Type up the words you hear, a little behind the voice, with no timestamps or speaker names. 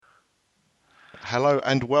Hello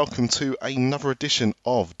and welcome to another edition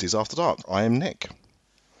of Diz After Dark. I am Nick.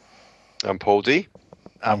 I'm Paul D.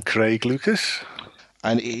 I'm Craig Lucas.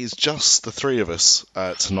 And it is just the three of us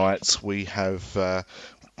tonight. We have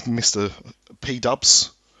Mr. P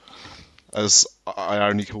Dubs, as I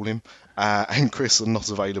only call him, and Chris are not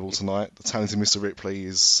available tonight. The talented Mr. Ripley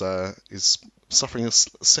is suffering a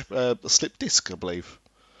slip disc, I believe.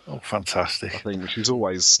 Oh, fantastic. I think, which is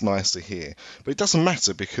always nice to hear. But it doesn't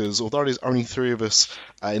matter because although there's only three of us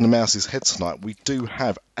in the Mouse's Head tonight, we do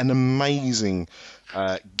have an amazing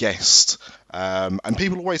guest. And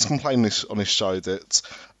people always complain on this show that,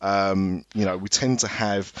 we tend to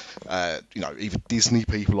have, either Disney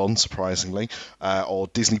people on, surprisingly, or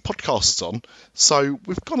Disney podcasters on. So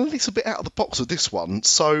we've gone a little bit out of the box with this one.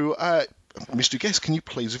 So, Mr. Guest, can you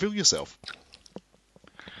please reveal yourself?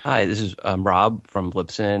 Hi, this is Rob from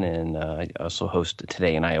Blipson, and I also host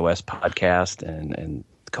Today in iOS podcast and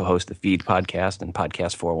co-host the Feed podcast and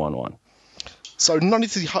Podcast 411. So none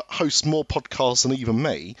of you host more podcasts than even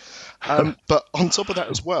me, but on top of that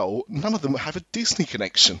as well, none of them have a Disney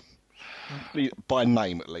connection, by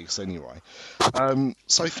name at least anyway.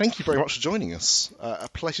 So thank you very much for joining us. A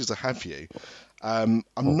pleasure to have you. I'm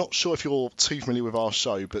not sure if you're too familiar with our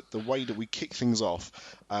show, but the way that we kick things off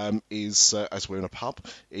is, as we're in a pub,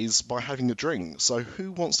 is by having a drink. So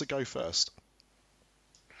who wants to go first?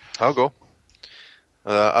 I'll go.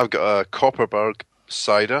 I've got a Copperberg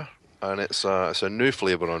cider, and it's a new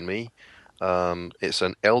flavour on me. It's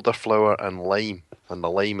an elderflower and lime, and the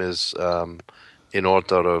lime is in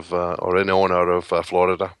honour of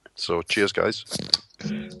Florida. So cheers, guys.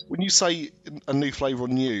 When you say a new flavour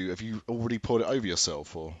on you, have you already poured it over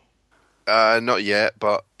yourself, or? Not yet,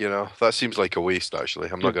 but that seems like a waste. Actually,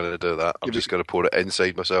 I'm not going to do that. I'm just going to pour it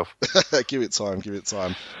inside myself. Give it time.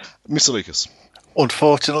 Mr. Lucas.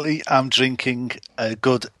 Unfortunately, I'm drinking a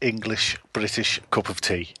good English British cup of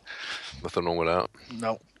tea. Nothing wrong with that.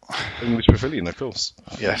 No. English Pavilion, of course.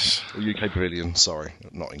 Yes. Or UK Pavilion, sorry,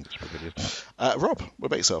 not English Pavilion. Rob, what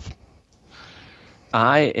about yourself?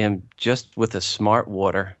 I am just with a Smart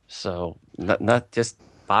Water, so not just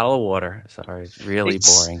bottle of water. Sorry, it's really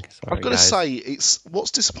boring. Sorry, I've got to guys. say,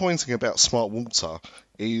 what's disappointing about Smart Water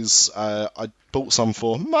is I bought some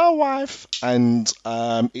for my wife, and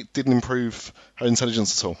it didn't improve her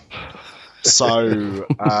intelligence at all. So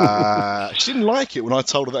she didn't like it when I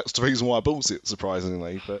told her that's the reason why I bought it,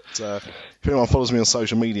 surprisingly. But if anyone follows me on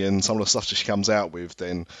social media and some of the stuff that she comes out with,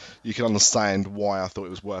 then you can understand why I thought it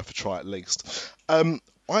was worth a try at least. I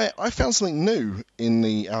found something new in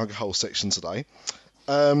the alcohol section today.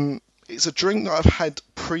 It's a drink that I've had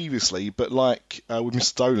previously, but like with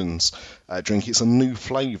Mr. Dolan's drink, it's a new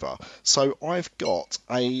flavour. So I've got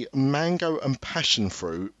a mango and passion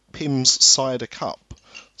fruit Pimm's cider cup.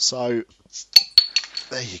 So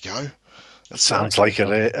there you go. That sounds like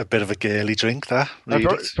a bit of a girly drink, there.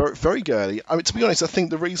 Very girly. I mean, to be honest, I think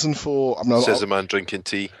the reason for... Says the man drinking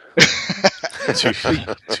tea. Touche.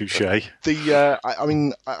 I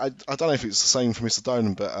don't know if it's the same for Mr.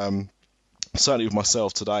 Dolan, but certainly with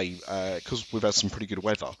myself today, because we've had some pretty good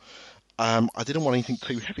weather, I didn't want anything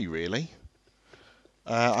too heavy, really.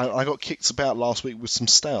 I got kicked about last week with some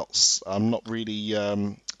stouts. I'm not really...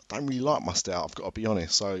 don't really like my stout, I've got to be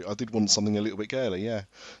honest. So I did want something a little bit girly, yeah. A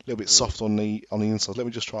little bit soft on the inside. Let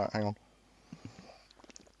me just try it. Hang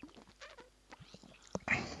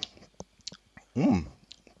on.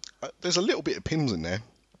 There's a little bit of Pimm's in there.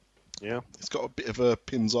 Yeah. It's got a bit of a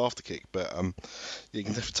Pimm's afterkick, but you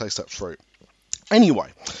can definitely taste that fruit. Anyway,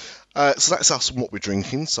 so that's us and what we're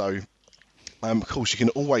drinking. So, of course, you can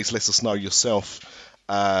always let us know yourself,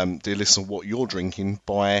 dear listener, what you're drinking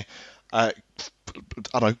by...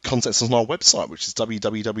 contact us on our website, which is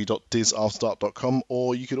www.dizafterdark.com,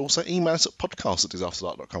 or you could also email us at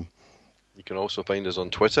podcast@dizafterdark.com. You can also find us on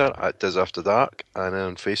Twitter at Diz After Dark, and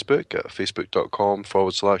on Facebook at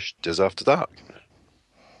facebook.com/DizAfterDark.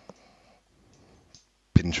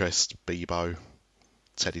 Pinterest, Bebo,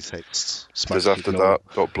 Teddy Texts,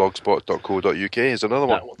 DizAfterDark.blogspot.co.uk is another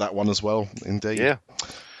one. That one as well, indeed. Yeah.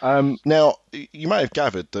 Now, you may have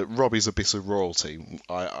gathered that Rob is a bit of royalty,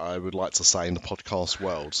 I would like to say, in the podcast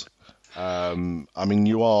world. I mean,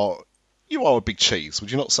 you are a big cheese,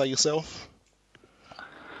 would you not say yourself?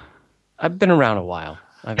 I've been around a while.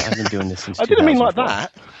 I've been doing this since I didn't mean like 2004.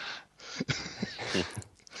 that.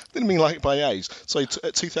 Didn't mean like by age. So,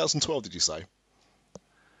 at 2012, did you say?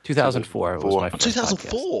 2004 was my first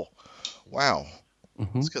 2004? Wow.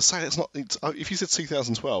 Mm-hmm. I was going to say, if you said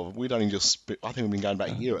 2012, I think we've been going back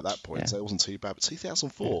a year at that point, so it wasn't too bad. But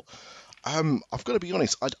 2004, I've got to be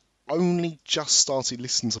honest, I'd only just started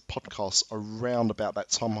listening to podcasts around about that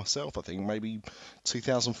time myself, I think, maybe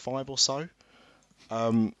 2005 or so.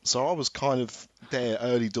 So I was kind of there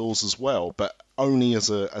early doors as well, but only as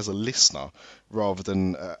a listener rather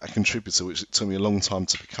than a contributor, which it took me a long time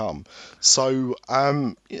to become. So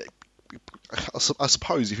yeah, I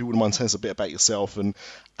suppose if you wouldn't mind telling us a bit about yourself and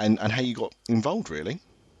how you got involved, really.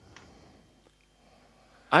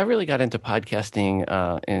 I really got into podcasting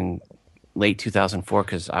in late 2004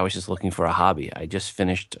 because I was just looking for a hobby. I just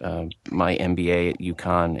finished my MBA at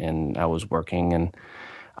UConn, and I was working, and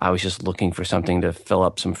I was just looking for something to fill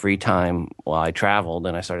up some free time while I traveled,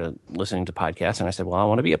 and I started listening to podcasts, and I said, well, I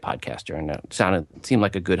want to be a podcaster, and it seemed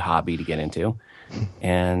like a good hobby to get into,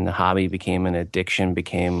 and the hobby became an addiction,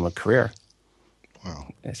 became a career.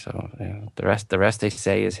 Wow. So the rest they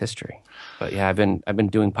say is history. But yeah, I've been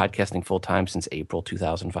doing podcasting full time since April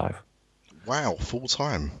 2005. Wow, full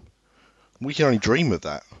time. We can only dream of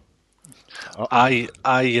that. I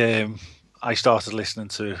started listening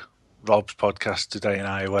to Rob's podcast Today in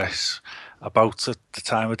iOS about at the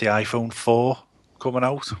time of the iPhone 4 coming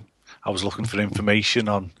out. I was looking for information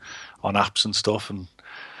on apps and stuff, and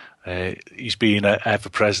he's been ever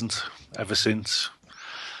present ever since.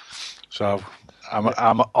 So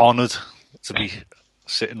I'm honoured to be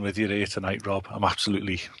sitting with you here tonight, Rob.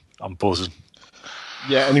 I'm buzzing.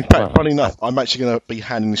 Yeah, and in fact, funny enough, I'm actually going to be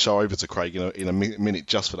handing the show over to Craig in a minute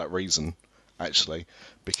just for that reason, actually,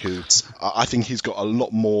 because I think he's got a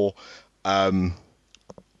lot more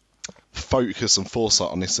focus and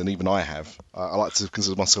foresight on this than even I have. I like to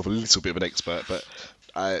consider myself a little bit of an expert,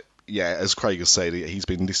 but yeah, as Craig has said, he's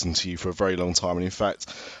been listening to you for a very long time, and in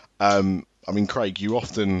fact, I mean, Craig, you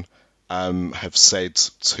often have said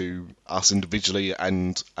to us individually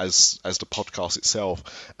and as the podcast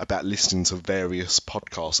itself about listening to various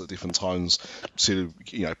podcasts at different times to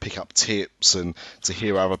pick up tips and to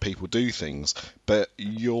hear other people do things. But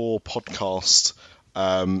your podcast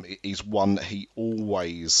is one that he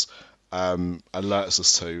always alerts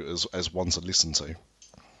us to as one to listen to.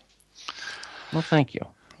 Well, thank you.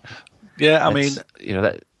 Yeah, I mean,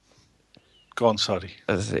 that. Go on, sorry.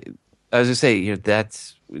 As I was going to say,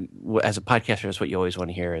 that's as a podcaster, that's what you always want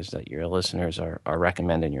to hear, is that your listeners are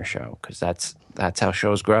recommending your show, because that's how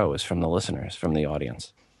shows grow, is from the listeners, from the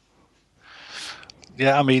audience.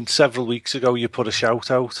 Yeah, I mean, several weeks ago you put a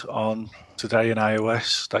shout out on Today in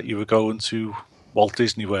iOS that you were going to Walt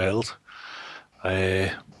Disney World,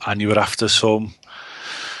 and you were after some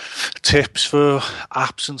tips for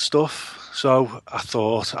apps and stuff. So I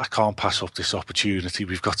thought, I can't pass up this opportunity.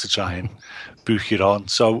 We've got to try and book it on.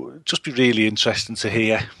 So just be really interesting to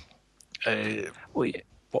hear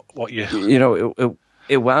what you...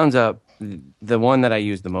 It wound up, the one that I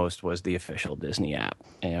used the most was the official Disney app,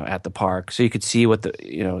 at the park. So you could see what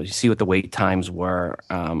the wait times were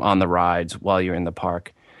on the rides while you're in the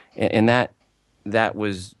park. And that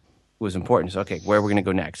was important. So, okay, where are we going to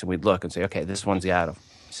go next? And we'd look and say, okay, this one's got a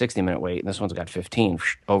 60-minute wait, and this one's got 15,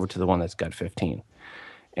 over to the one that's got 15.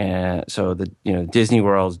 And so the Disney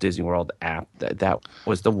World app, that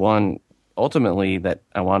was the one ultimately that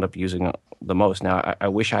I wound up using the most. Now, I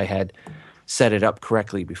wish I had set it up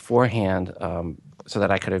correctly beforehand, so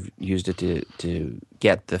that I could have used it to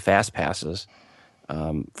get the fast passes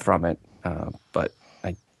from it. But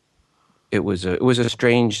it was a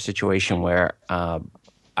strange situation where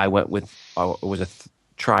I went with it was a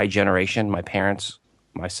tri-generation. My parents,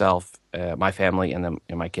 myself, my family, and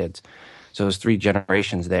my kids. So it was 3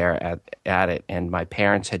 generations there at it, and my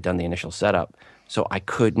parents had done the initial setup, so I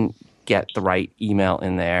couldn't get the right email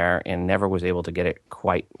in there, and never was able to get it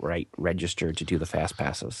quite right registered to do the fast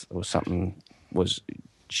passes.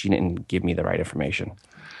 She didn't give me the right information.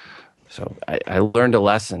 So I learned a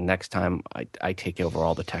lesson. Next time I take over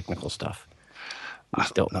all the technical stuff. I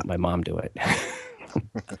still let my mom do it.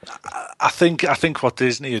 I think what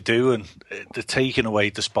Disney are doing, they're taking away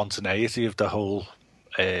the spontaneity of the whole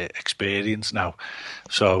experience now.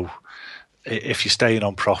 So if you're staying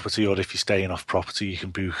on property or if you're staying off property, you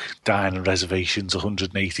can book dining reservations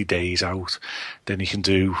 180 days out. Then you can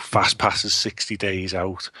do fast passes 60 days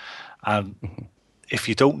out. And if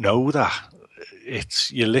you don't know that,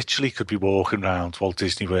 you literally could be walking around Walt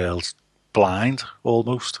Disney World blind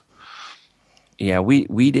almost. Yeah,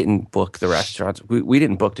 we didn't book the restaurants. We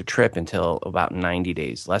didn't book the trip until about 90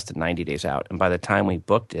 days, less than 90 days out. And by the time we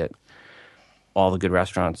booked it, all the good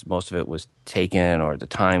restaurants, most of it was taken, or the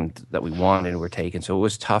time that we wanted were taken. So it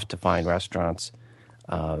was tough to find restaurants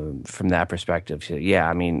from that perspective. So, yeah,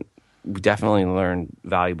 I mean, we definitely learned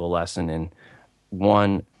valuable lesson in,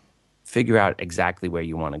 one, figure out exactly where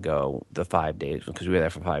you want to go the 5 days, because we were there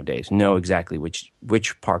for 5 days. Know exactly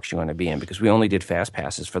which parks you want to be in, because we only did fast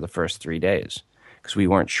passes for the first 3 days, because we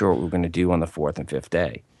weren't sure what we were going to do on the 4th and 5th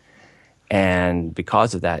day. And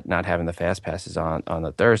because of that, not having the fast passes on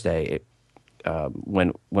the Thursday,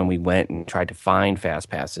 when we went and tried to find fast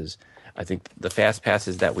passes, I think the fast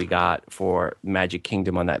passes that we got for Magic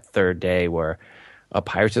Kingdom on that third day were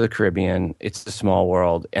Pirates of the Caribbean, It's a Small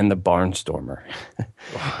World, and the Barnstormer.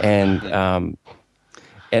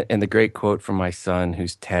 And the great quote from my son,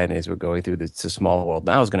 who's 10, is we're going through It's a Small World.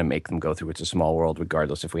 Now I was going to make them go through It's a Small World,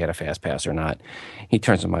 regardless if we had a fast pass or not. He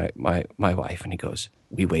turns to my wife and he goes,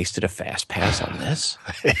 "We wasted a fast pass on this."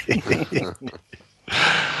 Yeah,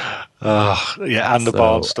 and the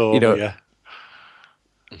Barnstormer, yeah.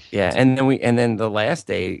 Yeah, and then the last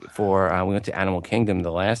day we went to Animal Kingdom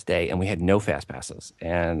the last day, and we had no fast passes,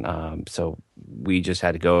 and so we just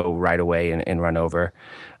had to go right away and run over,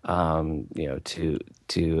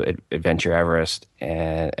 to Adventure Everest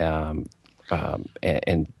and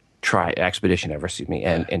try Expedition Everest, excuse me,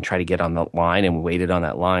 and try to get on the line, and we waited on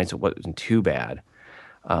that line, so it wasn't too bad.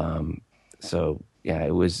 So yeah,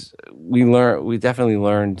 it was. We definitely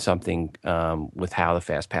learned something with how the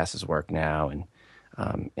fast passes work now, and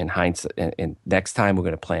in hindsight, and next time we're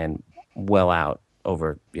going to plan well out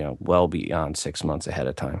over, well beyond 6 months ahead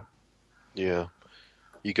of time. Yeah,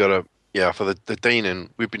 you gotta. Yeah, for the dining,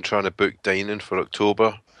 we've been trying to book dining for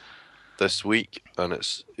October this week, and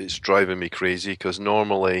it's driving me crazy because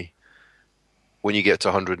normally, when you get to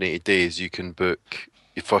 180 days, you can book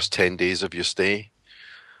your first 10 days of your stay,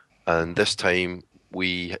 and this time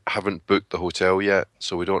we haven't booked the hotel yet,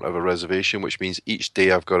 so we don't have a reservation, which means each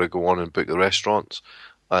day I've got to go on and book the restaurants,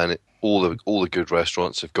 and all the good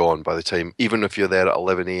restaurants have gone by the time. Even if you're there at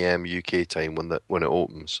 11 a.m. UK time when it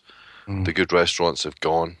opens, the good restaurants have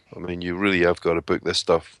gone. I mean, you really have got to book this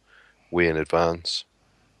stuff way in advance.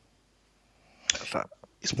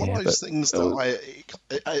 It's one of those things that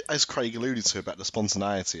as Craig alluded to about the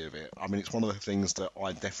spontaneity of it. I mean, it's one of the things that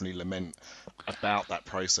I definitely lament about that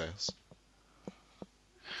process.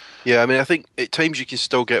 Yeah, I mean, I think at times you can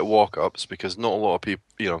still get walk-ups because not a lot of people,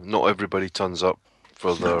 not everybody turns up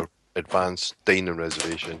for their advanced dining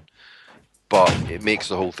reservation. But it makes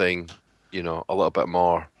the whole thing, a little bit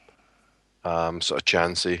more sort of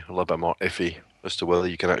chancy, a little bit more iffy as to whether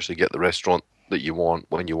you can actually get the restaurant that you want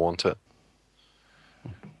when you want it.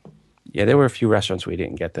 Yeah, there were a few restaurants we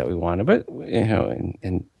didn't get that we wanted, but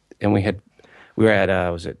and we were at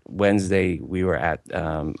was it Wednesday? We were at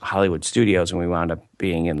Hollywood Studios, and we wound up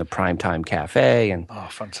being in the Primetime Cafe, and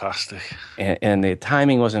fantastic. And the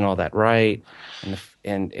timing wasn't all that right,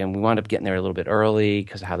 and we wound up getting there a little bit early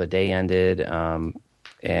because of how the day ended,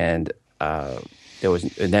 there was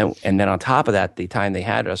and then on top of that, the time they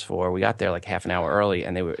had us for, we got there like half an hour early,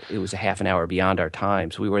 and it was a half an hour beyond our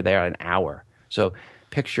time, so we were there an hour. So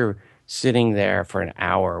picture sitting there for an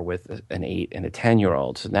hour with an 8 and a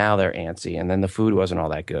 10-year-old. So now they're antsy, and then the food wasn't all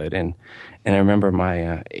that good. And I remember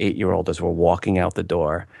my 8-year-old, as we're walking out the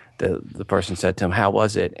door, the person said to him, "How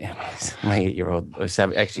was it?" And my 8-year-old, or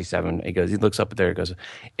 7, he looks up there, and goes,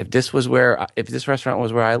 if this restaurant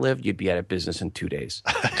was where I lived, you'd be out of business in 2 days.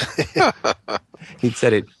 He'd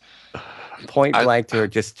said it point blank to her,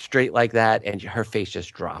 just straight like that, and her face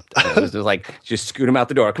just dropped. And it was just like, just scoot him out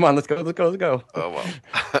the door. Come on, let's go. Oh well.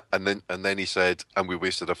 and then he said, "And we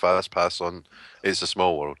wasted a fast pass on It's a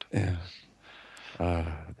Small World." Yeah.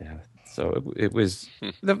 Yeah. So it was.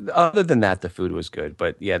 Other than that, the food was good,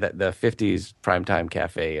 but yeah, the 50s Primetime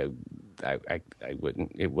Cafe, I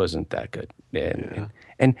wouldn't. It wasn't that good.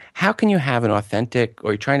 And how can you have an authentic,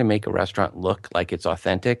 or you're trying to make a restaurant look like it's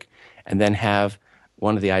authentic, and then have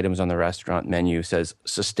one of the items on the restaurant menu says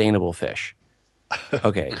sustainable fish?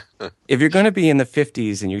 Okay. If you're going to be in the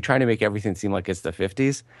 50s and you're trying to make everything seem like it's the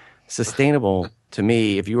 50s, sustainable, to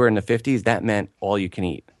me, if you were in the 50s, that meant all you can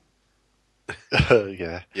eat.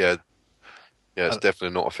 Yeah. It's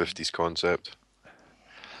definitely not a 50s concept.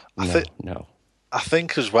 No. I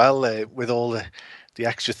think as well, with all the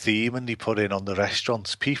extra theming they put in on the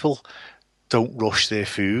restaurants, people don't rush their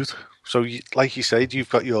food. So, like you said, you've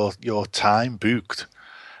got your time booked,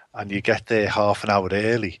 and you get there half an hour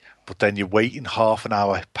early, but then you're waiting half an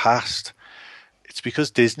hour past. It's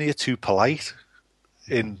because Disney are too polite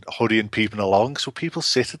in hurrying people along, so people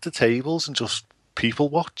sit at the tables and just people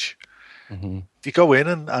watch. Mm-hmm. You go in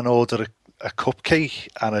and order a cupcake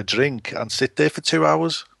and a drink and sit there for 2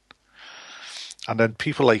 hours, and then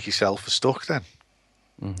people like yourself are stuck then.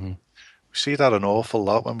 Mm-hmm. We see that an awful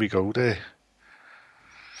lot when we go there.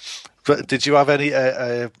 But did you have any?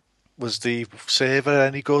 Was the server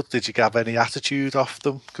any good? Did you have any attitude off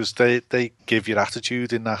them? Because they give you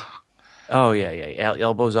attitude in that. Oh yeah.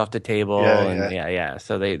 Elbows off the table, yeah.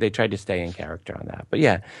 So they tried to stay in character on that. But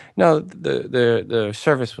yeah, no, the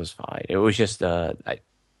service was fine. It was just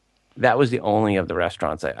that was the only of the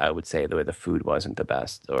restaurants I would say where the food wasn't the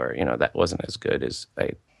best, or that wasn't as good as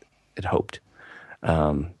I had hoped.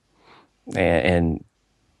 And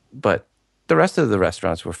but the rest of the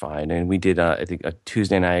restaurants were fine. And we did, I think, a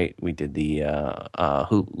Tuesday night we did the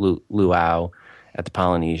luau at the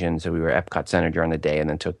Polynesian. So we were at Epcot Center during the day, and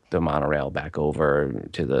then took the monorail back over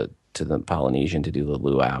to the Polynesian to do the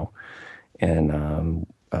luau. And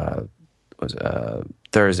was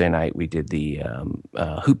Thursday night we did the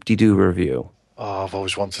Hoop-de-Doo review. Oh, I've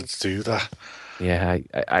always wanted to do that. Yeah,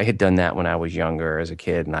 I had done that when I was younger as a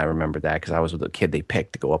kid, and I remember that because I was the kid they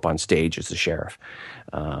picked to go up on stage as the sheriff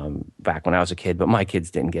back when I was a kid. But my kids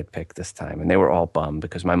didn't get picked this time, and they were all bummed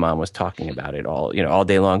because my mom was talking about it all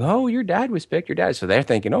day long. Oh, your dad was picked, your dad. So they're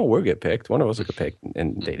thinking, oh, we'll get picked. One of us will get picked,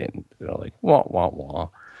 and they didn't. Like wah wah wah.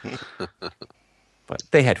 But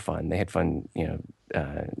they had fun. They had fun,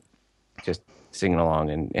 just singing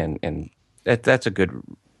along, and that's a good.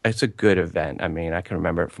 It's a good event. I mean, I can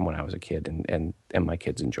remember it from when I was a kid, and my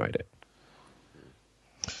kids enjoyed it.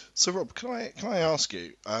 So, Rob, can I ask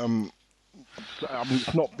you? I mean,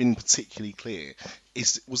 it's not been particularly clear.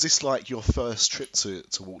 Was this like your first trip to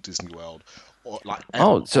Walt Disney World, or like?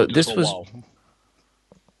 So this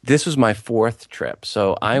was my fourth trip.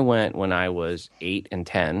 So I went when I was 8 and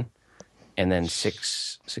 10, and then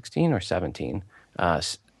 16 or 17.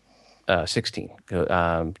 16,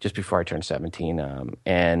 just before I turned 17,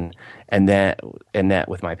 and that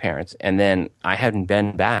with my parents, and then I hadn't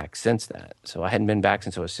been back since that. So I hadn't been back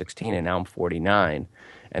since I was 16, and now I'm 49,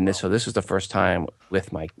 and this was the first time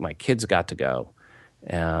with my kids got to go,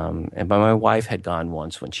 but my wife had gone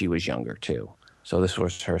once when she was younger too. So this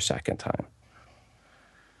was her second time.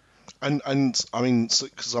 And I mean,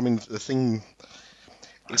 because the thing.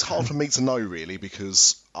 It's hard for me to know really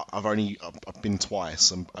because I've been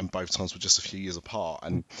twice and both times were just a few years apart,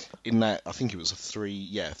 and in that I think it was a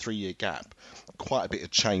 3-year gap. Quite a bit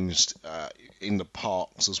had changed in the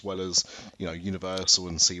parks as well as Universal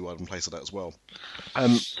and SeaWorld and places like that as well.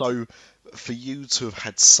 So for you to have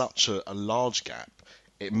had such a large gap,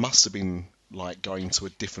 it must have been like going to a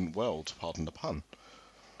different world. Pardon the pun.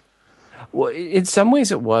 Well, in some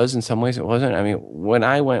ways it was, in some ways it wasn't. I mean, when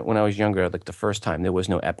I went when I was younger, like the first time, there was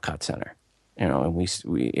no Epcot Center, and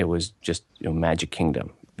it was just Magic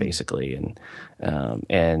Kingdom basically, and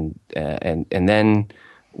then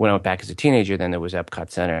when I went back as a teenager, then there was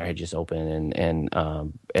Epcot Center had just opened,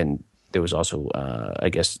 and there was also I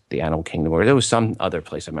guess the Animal Kingdom, or there was some other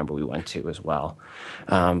place I remember we went to as well.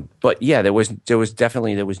 But yeah, there was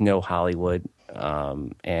definitely no Hollywood.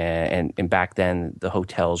 And back then the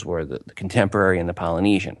hotels were the Contemporary and the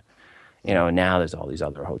Polynesian, and now there's all these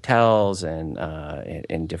other hotels and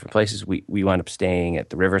in different places. We wound up staying at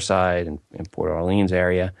the Riverside and in Port Orleans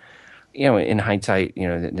area. In hindsight,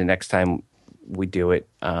 the next time we do it,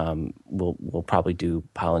 we'll probably do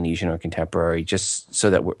Polynesian or Contemporary, just so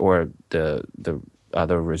that or the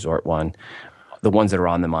other resort one. The ones that are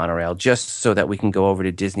on the monorail, just so that we can go over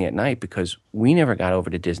to Disney at night, because we never got over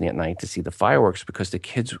to Disney at night to see the fireworks because the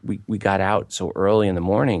kids, we got out so early in the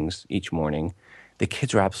mornings each morning, the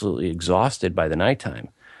kids were absolutely exhausted by the nighttime.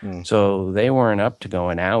 So they weren't up to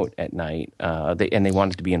going out at night, they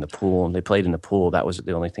wanted to be in the pool, and they played in the pool. That was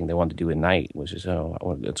the only thing they wanted to do at night, was just,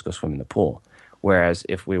 let's go swim in the pool. Whereas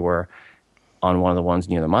if we were on one of the ones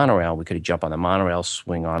near the monorail, we could jump on the monorail,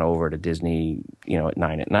 swing on over to Disney, at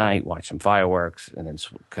 9 at night, watch some fireworks, and then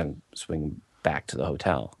kind of swing back to the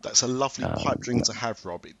hotel. That's a lovely pipe dream to have,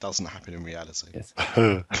 Rob. It doesn't happen in reality. Yes.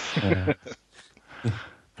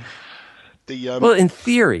 Well, in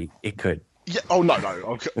theory, it could. Yeah. Oh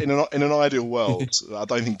no. In an ideal world, I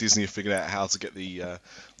don't think Disney have figured out how to get the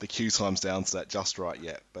queue times down to that just right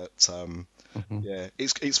yet. But yeah,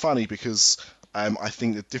 it's funny because. I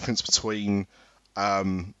think the difference between, I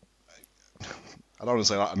don't want to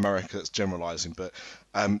say like America, that's generalising, but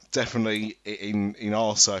definitely in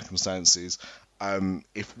our circumstances,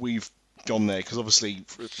 if we've gone there, because obviously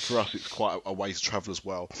for us it's quite a way to travel as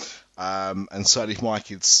well, and certainly if my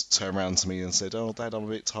kids turn around to me and said, "Oh, Dad, I'm a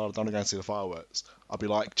bit tired, I don't want to go and see the fireworks," I'll be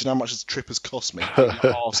like, "Do you know how much this trip has cost me? Get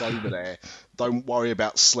your arse over there. Don't worry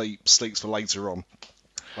about sleep. Sleep's for later on."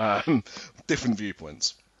 Different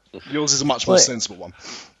viewpoints. Yours is a much more sensible one.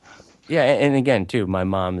 Yeah, and again, too, my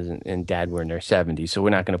mom and dad were in their 70s, so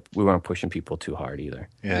we weren't pushing people too hard either.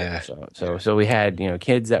 Yeah. So we had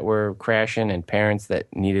kids that were crashing and parents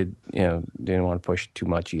that needed didn't want to push too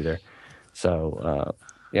much either. So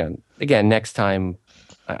again, next time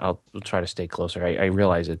we'll try to stay closer. I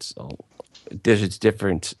realize it's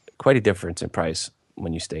different, quite a difference in price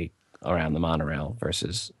when you stay around the monorail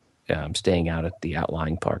versus staying out at the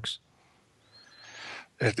outlying parks.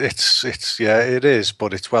 It is,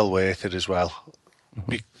 but it's well worth it as well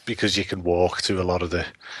because you can walk to a lot of the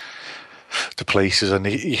places, and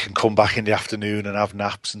you can come back in the afternoon and have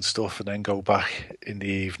naps and stuff, and then go back in the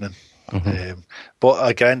evening. But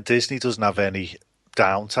again, Disney doesn't have any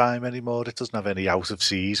downtime anymore. It doesn't have any out of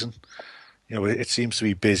season. It seems to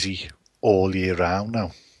be busy all year round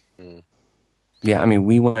now. Yeah, I mean,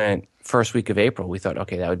 we went first week of April. We thought,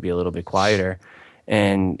 okay, that would be a little bit quieter.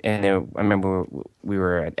 And I remember we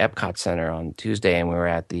were at Epcot Center on Tuesday, and we were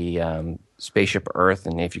at the Spaceship Earth.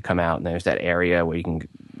 And if you come out, and there's that area where you can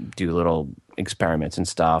do little experiments and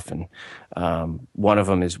stuff. And one of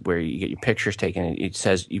them is where you get your pictures taken. And it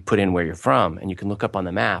says you put in where you're from, and you can look up on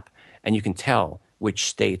the map, and you can tell which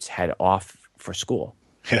states had off for school.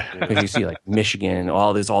 Yeah. Because you see like Michigan,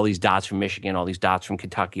 all these dots from Michigan, all these dots from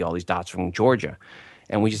Kentucky, all these dots from Georgia.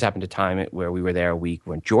 And we just happened to time it where we were there a week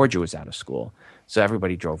when Georgia was out of school. So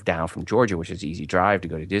everybody drove down from Georgia, which is an easy drive to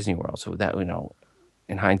go to Disney World. So that,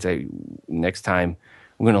 in hindsight, next time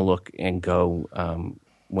we're going to look and go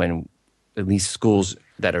when at least schools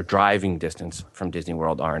that are driving distance from Disney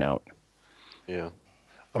World aren't out. Yeah.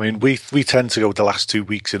 I mean, we tend to go the last 2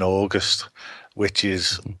 weeks in August, which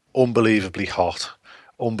is unbelievably hot,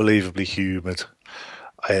 unbelievably humid.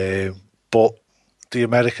 But the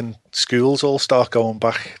American schools all start going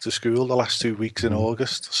back to school the last 2 weeks in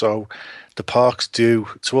August. So the parks do,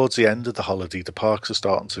 towards the end of the holiday, the parks are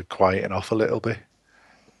starting to quieten off a little bit.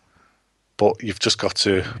 But you've just got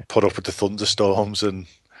to put up with the thunderstorms and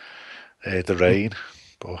the rain.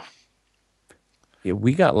 But yeah,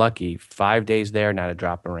 we got lucky. 5 days there, not a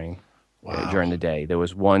drop of rain during the day. There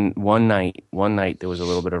was one night there was a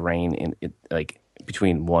little bit of rain in it, like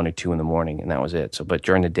between 1 or 2 in the morning, and that was it. So, but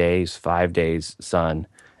during the days, 5 days sun,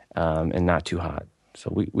 and not too hot.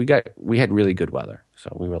 So we had really good weather.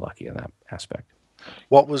 So we were lucky in that aspect.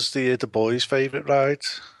 what was the boys' favourite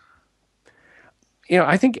rides?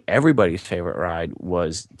 I think everybody's favorite ride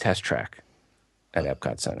was Test Track at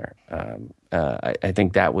Epcot Center. I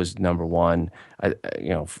think that was number one.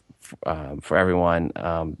 For everyone.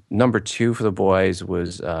 Number two for the boys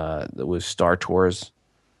was Star Tours,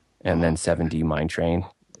 and then 7D Mine Train.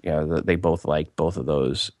 They both liked both of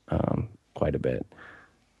those quite a bit.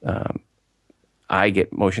 I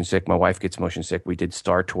get motion sick. My wife gets motion sick. We did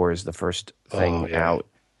Star Tours, the first thing out.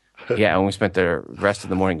 Yeah, and we spent the rest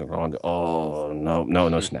of the morning going, oh,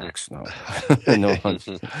 no snacks, no. No lunch.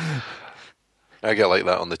 I get like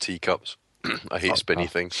that on the teacups. I hate spinny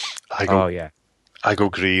things. I go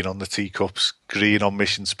green on the teacups, green on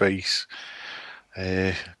Mission Space,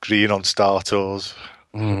 green on Star Tours.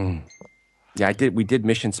 Yeah, we did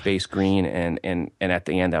Mission Space green, and at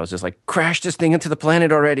the end I was just like, crash this thing into the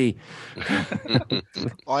planet already.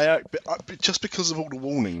 Just because of all the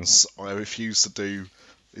warnings, I refuse to do.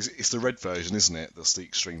 It's the red version, isn't it? That's the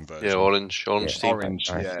extreme version. Yeah, orange team. Orange.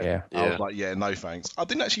 Yeah. I was like, yeah, no thanks. I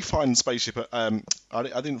didn't actually find Spaceship. I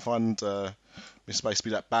didn't find Miss Space to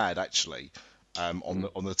be that bad actually.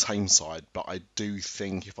 On the tame side, but I do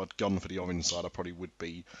think if I'd gone for the orange side, I probably would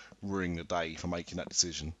be ruining the day for making that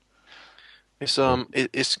decision. It's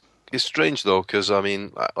strange though, because I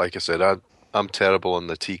mean, like I said, I'm terrible on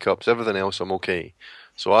the teacups. Everything else I'm okay.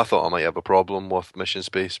 So I thought I might have a problem with Mission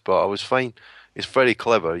Space, but I was fine. It's very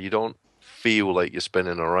clever. You don't feel like you're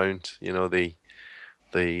spinning around. The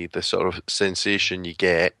sort of sensation you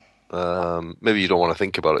get. Maybe you don't want to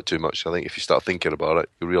think about it too much. I think if you start thinking about it,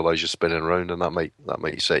 you realise you're spinning around, and that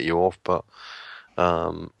might set you off. But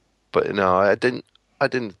no, I didn't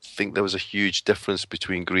think there was a huge difference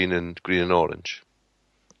between green and orange.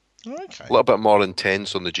 Okay. A little bit more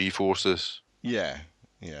intense on the G-forces. Yeah.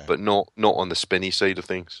 But not on the spinny side of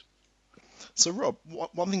things. So Rob,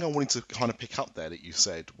 one thing I wanted to kind of pick up there that you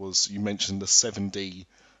said was you mentioned the 7D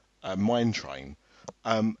Mine Train.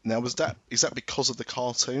 Now is that because of the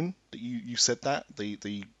cartoon that you said that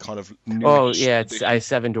the kind of it's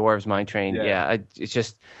Seven Dwarves Mine Train. It's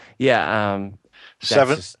just Seven.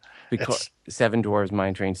 Just because Seven Dwarves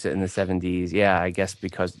Mine Train sit in the 7Ds. Yeah, I guess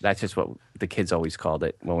because that's just what the kids always called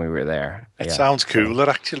it when we were there. It sounds cooler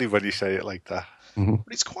actually when you say it like that. But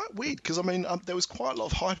it's quite weird because I mean there was quite a lot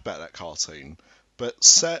of hype about that cartoon, but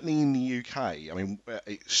certainly in the UK, I mean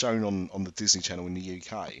it's shown on the Disney Channel in the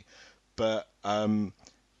UK, but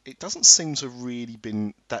it doesn't seem to have really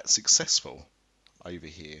been that successful over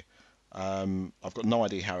here. I've got no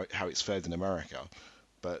idea how it's fared in America,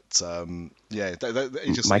 but my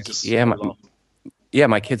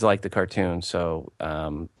kids like the cartoon, so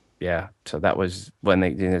so that was when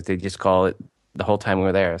they just call it the whole time we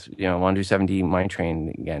were there. Want to do 7D Mine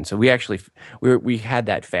Train again. So we had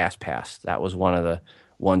that fast pass. That was one of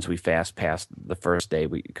ones we fast passed the first day,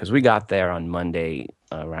 because we got there on Monday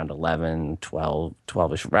around 11, 12,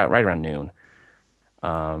 12ish, right around noon.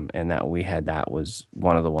 And that was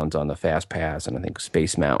one of the ones on the fast pass, and I think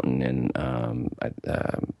Space Mountain and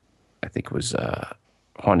I think it was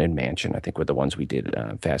Haunted Mansion. I think were the ones we did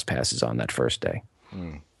fast passes on that first day.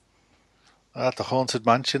 The Haunted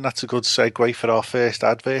Mansion, that's a good segue for our first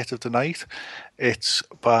advert of the night. It's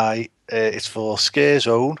for Scare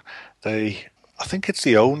Zone. I think it's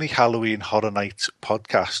the only Halloween Horror Nights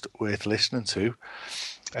podcast worth listening to.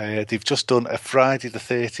 They've just done a Friday the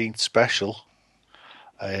 13th special,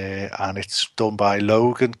 and it's done by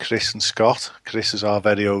Logan, Chris and Scott. Chris is our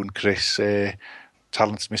very own Chris,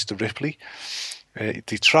 Talents Mr. Ripley.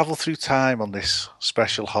 They travel through time on this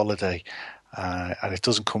special holiday, and it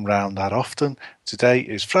doesn't come round that often. Today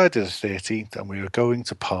is Friday the 13th, and we are going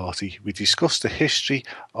to party. We discuss the history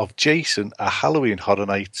of Jason at Halloween Horror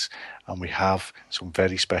Nights, and we have some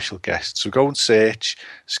very special guests. So go and search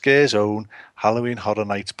Scare Zone Halloween Horror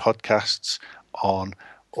Nights podcasts on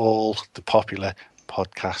all the popular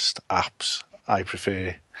podcast apps. I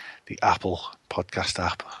prefer the Apple podcast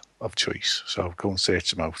app of choice, so go and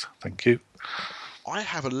search them out. Thank you. I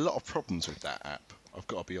have a lot of problems with that app, I've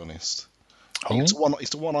got to be honest. Oh. It's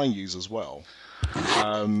the one I use as well.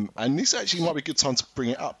 And this actually might be a good time to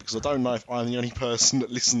bring it up, because I don't know if I'm the only person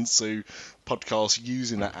that listens to podcasts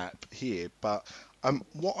using that app here, but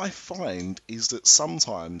what I find is that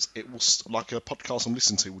sometimes it will, like a podcast I'm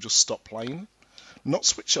listening to, will just stop playing, not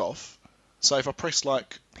switch off. So if I press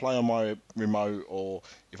like play on my remote, or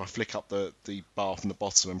if I flick up the bar from the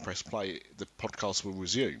bottom and press play, the podcast will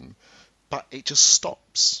resume, but it just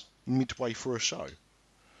stops midway through a show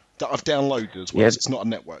that I've downloaded as well. Yeah. So it's not a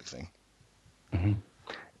network thing. Mm-hmm.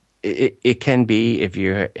 It can be if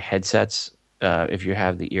your headsets, if you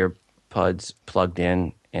have the earbuds plugged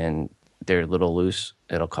in and they're a little loose,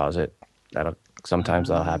 it'll cause it. Sometimes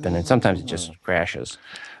that'll happen, and sometimes it just crashes.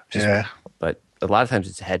 Yeah. But a lot of times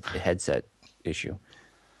it's a headset issue.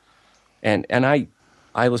 And I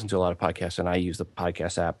listen to a lot of podcasts, and I use the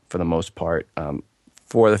podcast app for the most part,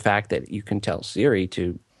 for the fact that you can tell Siri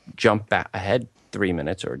to jump back ahead 3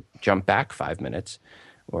 minutes or jump back 5 minutes,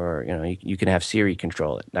 or you can have Siri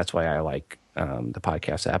control it. That's why I like the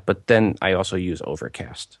podcast app. But then I also use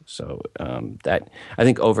Overcast. So that I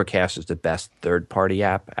think Overcast is the best third-party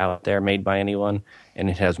app out there made by anyone, and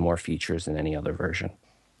it has more features than any other version.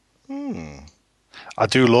 I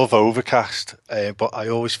do love Overcast, but I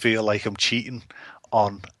always feel like I'm cheating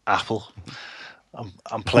on Apple.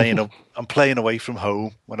 I'm playing away from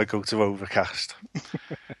home when I go to Overcast.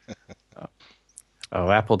 Oh,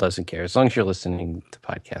 Apple doesn't care. As long as you're listening to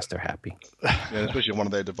podcasts, they're happy. Yeah, especially on one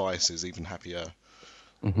of their devices, even happier.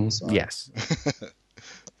 Mm-hmm. So. Yes.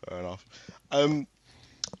 Fair enough.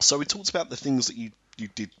 So we talked about the things that you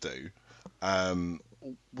did do.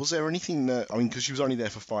 Was there anything that, because you was only there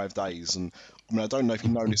for 5 days, and I don't know if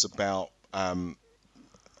you know this about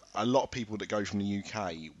a lot of people that go from the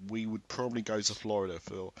UK, we would probably go to Florida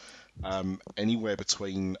for anywhere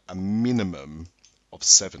between a minimum of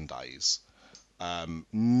 7 days,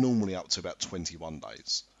 normally up to about 21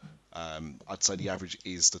 days. I'd say the average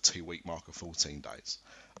is the 2-week mark of 14 days.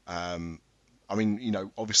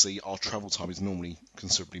 Obviously our travel time is normally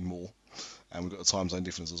considerably more, and we've got a time zone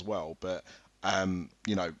difference as well, but as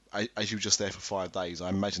you were just there for 5 days, I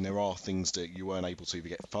imagine there are things that you weren't able to either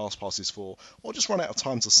get fast passes for or just run out of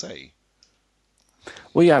time to see.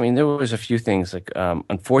 Well, yeah, there was a few things. Like,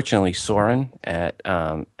 unfortunately, Soarin' at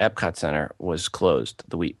Epcot Center was closed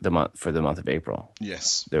for the month of April.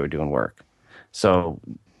 Yes, they were doing work, so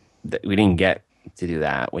we didn't get to do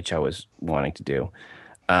that, which I was wanting to do.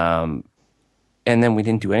 And then we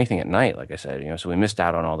didn't do anything at night, like I said. So we missed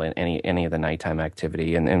out on any of the nighttime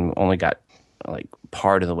activity, and only got like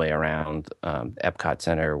part of the way around Epcot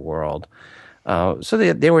Center World. So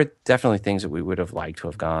there were definitely things that we would have liked to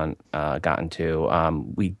have gotten to.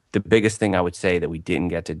 The biggest thing I would say that we didn't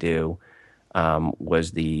get to do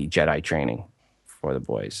was the Jedi training for the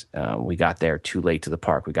boys. We got there too late to the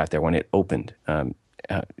park. We got there when it opened.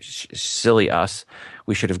 Silly us.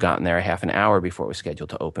 We should have gotten there a half an hour before it was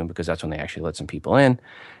scheduled to open, because that's when they actually let some people in.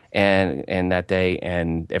 And that day,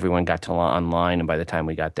 and everyone got to online, and by the time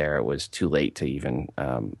we got there, it was too late to even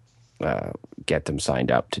get them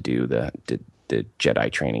signed up to do the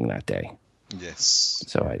Jedi training that day. Yes.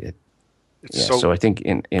 So I did. Yeah. So I think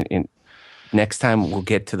in next time we'll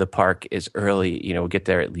get to the park as early. We'll get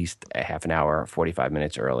there at least a half an hour, 45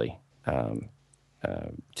 minutes early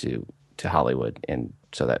to Hollywood, and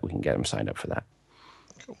so that we can get them signed up for that.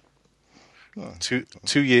 Cool. Oh.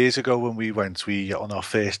 2 years ago when we went, on our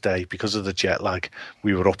first day, because of the jet lag,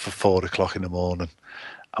 we were up for 4 o'clock in the morning,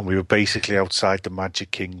 and we were basically outside the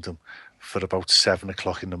Magic Kingdom for about 7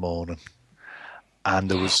 o'clock in the morning,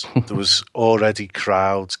 and there was already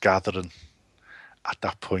crowds gathering at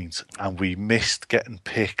that point, and we missed getting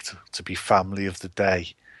picked to be family of the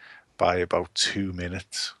day by about 2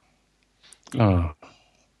 minutes. Oh.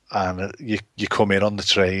 And you come in on the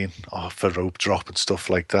train for rope drop and stuff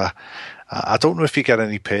like that. I don't know if you get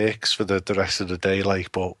any perks for the rest of the day,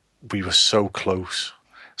 but we were so close.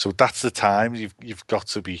 So that's the time you've got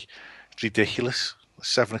to be ridiculous.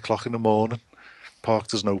 7 o'clock in the morning, park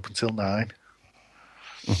doesn't open till 9.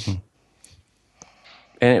 Mm-hmm.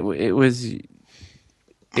 And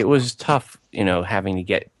it was tough, having to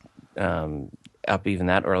get up even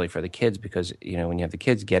that early for the kids, because when you have the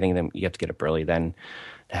kids, getting them, you have to get up early, then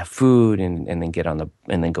have food and then get and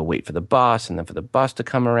then go wait for the bus, and then for the bus to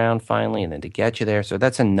come around finally, and then to get you there. So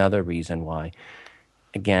that's another reason why,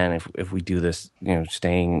 again, if we do this,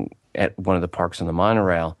 staying at one of the parks on the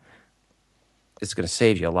monorail, it's going to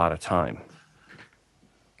save you a lot of time.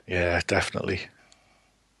 Yeah, definitely.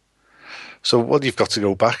 So you've got to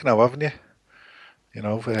go back now, haven't you?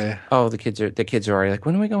 The kids are already like,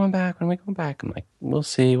 when are we going back? When are we going back? I'm like, we'll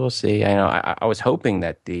see. I was hoping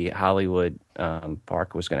that the Hollywood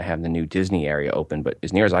park was going to have the new Disney area open, but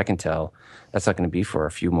as near as I can tell, that's not going to be for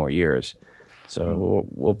a few more years. So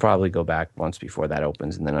we'll probably go back once before that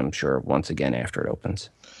opens, and then I'm sure once again after it opens.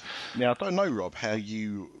 Now, I don't know, Rob, how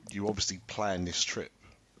you obviously plan this trip,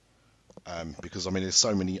 because there's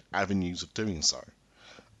so many avenues of doing so.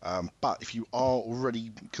 But if you are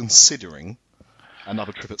already considering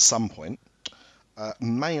another trip at some point,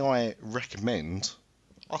 may I recommend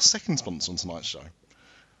our second sponsor on tonight's show,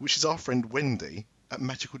 which is our friend Wendy at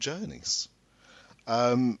Magical Journeys.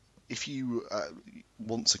 If you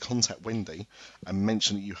want to contact Wendy and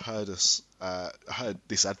mention that you heard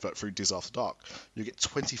this advert through Diz After Dark, you'll get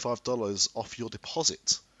 $25 off your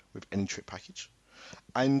deposit with any trip package,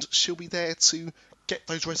 and she'll be there to get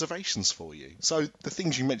those reservations for you. So the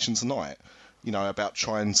things you mentioned tonight, about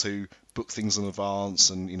trying to book things in advance,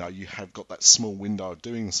 and you have got that small window of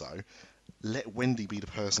doing so, let Wendy be the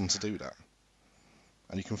person to do that.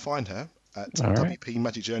 And you can find her at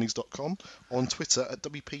wpmagicjourneys.com, on Twitter at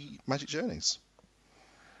wpmagicjourneys.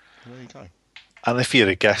 There you go. And if you're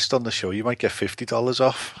a guest on the show, you might get $50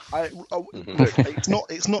 off. Look,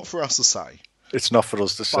 it's not for us to say. It's not for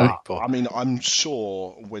us to say, but I'm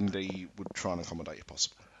sure Wendy would try and accommodate if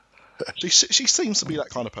possible. She seems to be that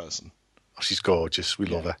kind of person. She's gorgeous. We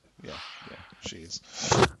love her. Yeah, she is.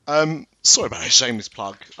 Sorry about a shameless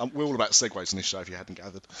plug. We're all about segues in this show, if you hadn't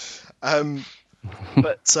gathered.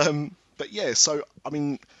 But yeah, so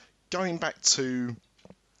going back to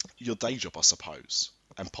your day job, I suppose,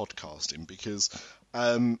 and podcasting, because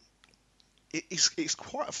it's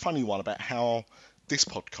quite a funny one about how this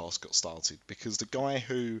podcast got started, because the guy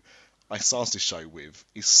who I started this show with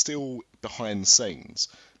is still behind the scenes,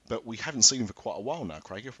 but we haven't seen him for quite a while now,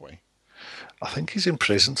 Craig, have we? I think he's in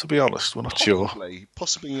prison, to be honest. We're not sure.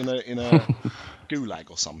 Possibly in a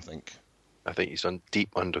gulag or something. I think he's on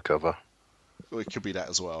deep undercover. Well, it could be that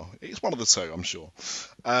as well. It's one of the two, I'm sure.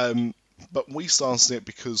 But we started it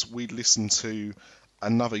because we listened to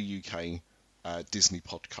another UK Disney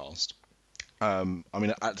podcast. At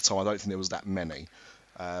the time, I don't think there was that many.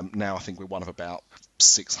 Now I think we're one of about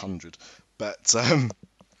 600. But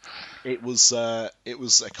it was a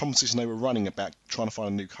competition they were running about trying to find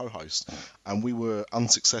a new co-host, and we were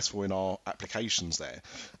unsuccessful in our applications there,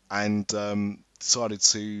 and decided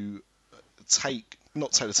to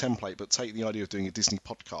not take the template, but take the idea of doing a Disney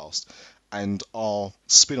podcast, and our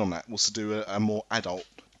spin on that was to do a more adult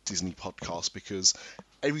Disney podcast, because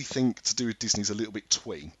everything to do with Disney is a little bit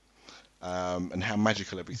twee. And how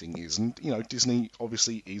magical everything is, and Disney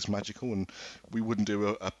obviously is magical, and we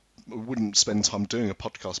wouldn't spend time doing a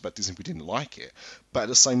podcast about Disney if we didn't like it. But at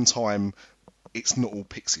the same time, it's not all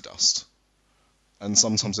pixie dust, and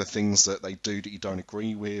sometimes there are things that they do that you don't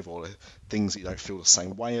agree with, or things that you don't feel the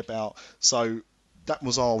same way about. So that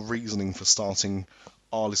was our reasoning for starting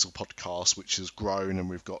our little podcast, which has grown, and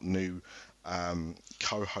we've got new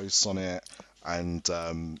co-hosts on it, and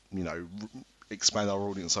expand our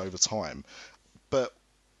audience over time. But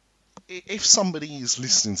if somebody is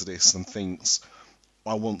listening to this and thinks,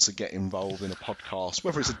 I want to get involved in a podcast,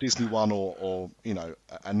 whether it's a Disney one or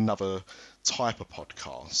another type of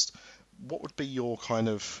podcast, what would be your kind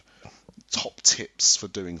of top tips for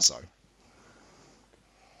doing so?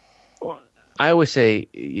 Well, I always say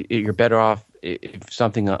you're better off, if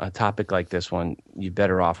a topic like this one, you're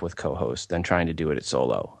better off with co-hosts than trying to do it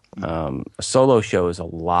solo. A solo show is a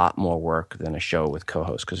lot more work than a show with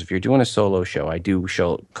co-hosts. Because if you're doing a solo show, I do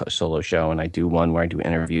solo show, and I do one where I do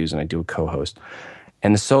interviews and I do a co-host.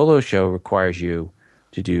 And the solo show requires you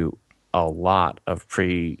to do a lot of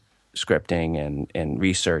pre-scripting and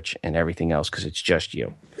research and everything else because it's just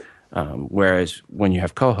you. Whereas when you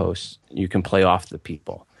have co-hosts, you can play off the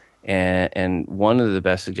people. And one of the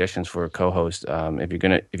best suggestions for a co-host, if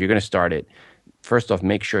you're gonna start it, first off,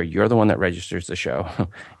 make sure you're the one that registers the show.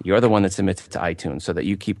 You're the one that submits it to iTunes so that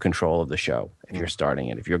you keep control of the show if you're starting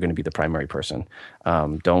it, if you're going to be the primary person.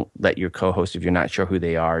 Don't let your co-host, if you're not sure who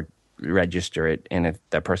they are, register it. And if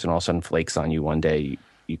that person all of a sudden flakes on you one day,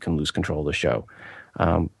 you can lose control of the show.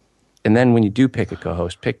 And then when you do pick a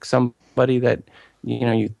co-host, pick somebody that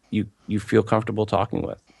you feel comfortable talking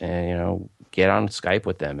with. And, get on Skype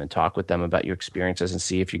with them and talk with them about your experiences and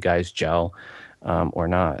see if you guys gel. Or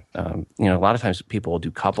not. A lot of times people will do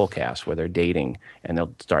couple casts where they're dating and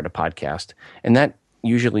they'll start a podcast. And that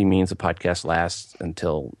usually means the podcast lasts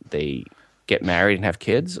until they get married and have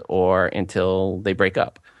kids or until they break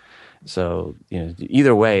up. So,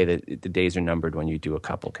 either way, the days are numbered when you do a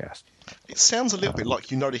couple cast. It sounds a little bit like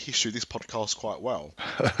you know the history of this podcast quite well,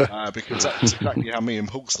 because that's exactly how me and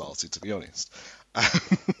Paul started, to be honest.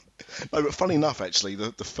 No, but funny enough, actually,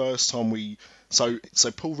 the first time so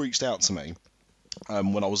Paul reached out to me.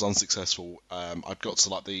 When I was unsuccessful, I'd got to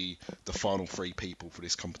like the final 3 people for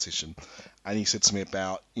this competition, and he said to me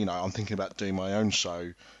about, I'm thinking about doing my own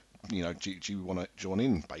show. Do you want to join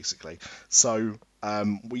in, basically? So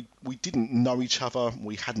we didn't know each other,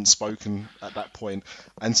 we hadn't spoken at that point,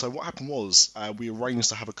 and so what happened was we arranged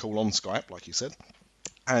to have a call on Skype, like you said,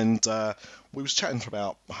 and we was chatting for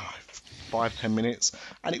about 5-10 minutes,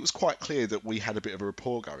 and it was quite clear that we had a bit of a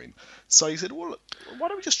rapport going. So he said, well, why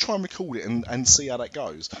don't we just try and record it and see how that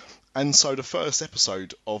goes? And so the first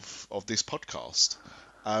episode of this podcast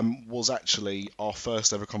was actually our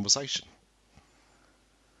first ever conversation.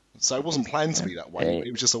 So it wasn't planned to be that way.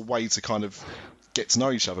 It was just a way to kind of get to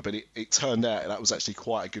know each other, but it turned out that was actually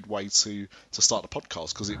quite a good way to start the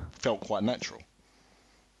podcast because it felt quite natural.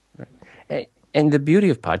 And the beauty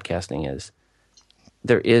of podcasting is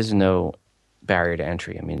there is no barrier to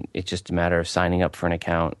entry. I mean, it's just a matter of signing up for an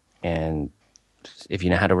account, and if you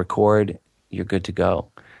know how to record, you're good to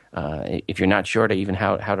go. If you're not sure to even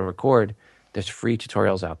how to record, there's free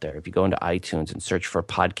tutorials out there. If you go into iTunes and search for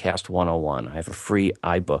Podcast 101, I have a free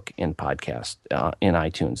iBook in podcast in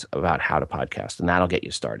iTunes about how to podcast, and that'll get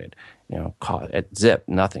you started. At Zip,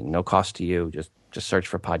 nothing, no cost to you. Just search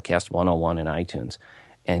for Podcast 101 in iTunes,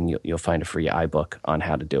 and you'll find a free iBook on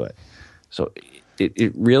how to do it. So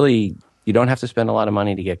it really, you don't have to spend a lot of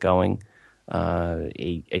money to get going. A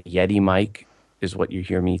Yeti mic is what you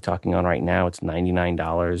hear me talking on right now. It's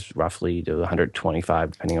 $99 roughly to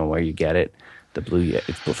 $125 depending on where you get it.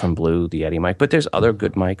 It's from Blue, the Yeti mic. But there's other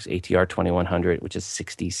good mics, ATR 2100, which is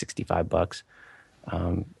 $65.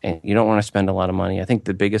 And you don't want to spend a lot of money. I think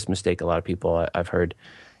the biggest mistake a lot of people I've heard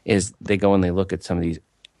is they go and they look at some of these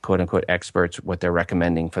quote-unquote experts, what they're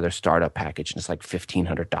recommending for their startup package, and it's like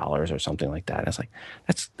 $1,500 or something like that. And it's like,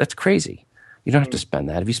 that's crazy. You don't have to spend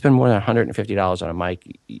that. If you spend more than $150 on a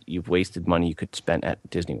mic, you've wasted money you could spend at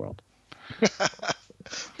Disney World.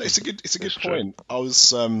 It's a good point.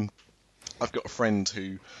 I've got a friend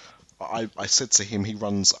who I said to him, he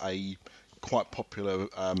runs a quite popular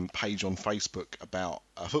page on Facebook about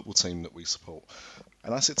a football team that we support.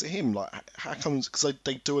 And I said to him, like, how comes, because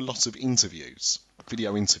they do a lot of interviews,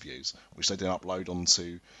 video interviews, which they then upload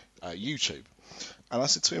onto YouTube. And I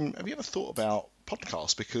said to him, have you ever thought about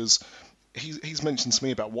podcasts? Because he's mentioned to me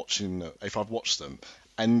about watching, if I've watched them,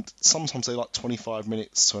 and sometimes they're like 25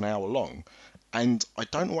 minutes to an hour long. And I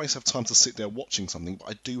don't always have time to sit there watching something, but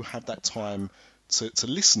I do have that time to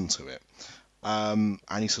listen to it. And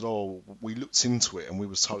he said, we looked into it and we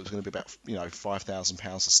was told it was going to be about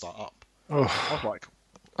 £5,000 to start up. I was like,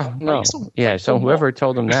 no. Yeah, so whoever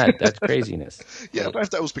told him that's craziness. Yeah, I don't know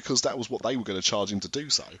if that was because that was what they were going to charge him to do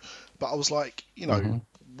so. But I was like,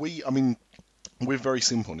 we're very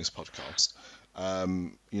simple on this podcast.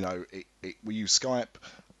 We use Skype.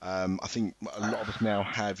 I think a lot of us now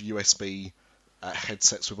have USB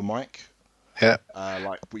headsets with a mic. Yeah.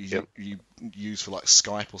 You use for like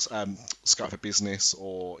Skype or Skype for Business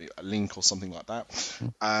or a Link or something like that.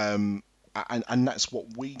 And that's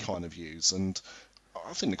what we kind of use. And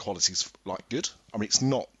I think the quality's like good. I mean, it's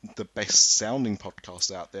not the best sounding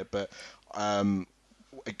podcast out there, but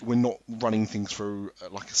we're not running things through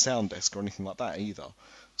like a sound desk or anything like that either.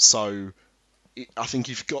 So I think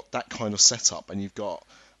if you've got that kind of setup and you've got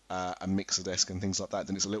a mixer desk and things like that,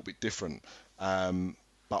 then it's a little bit different.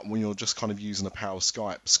 But when you're just kind of using a power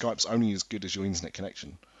Skype's only as good as your internet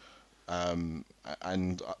connection. and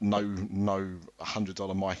no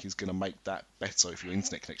 $100 mic is going to make that better if your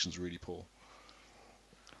internet connection is really poor.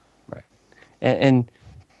 Right. And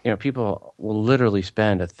people will literally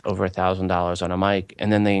spend over $1,000 on a mic,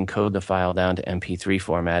 and then they encode the file down to MP3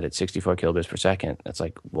 format at 64 kilobits per second. It's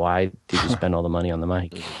like, why did you spend all the money on the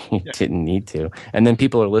mic? You didn't need to. And then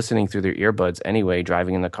people are listening through their earbuds anyway,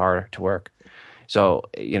 driving in the car to work. So,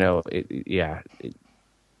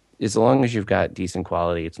 as long as you've got decent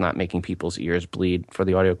quality, it's not making people's ears bleed for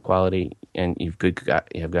the audio quality, and you've got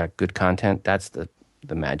good content. That's the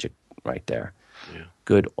magic right there. Yeah.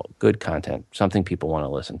 Good content, something people want to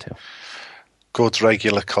listen to. Good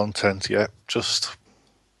regular content, and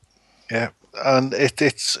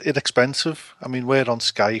it's inexpensive. I mean, we're on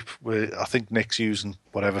Skype. I think Nick's using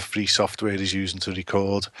whatever free software he's using to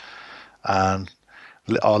record, and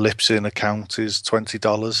our Libsyn account is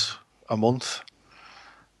 $20 a month,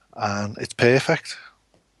 and it's perfect.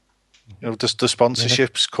 The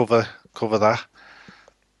sponsorships cover that.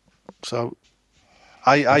 So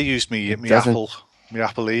I used my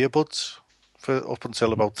Apple earbuds for up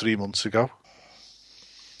until about 3 months ago.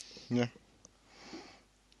 Yeah.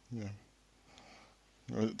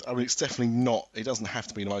 I mean, it's definitely not. It doesn't have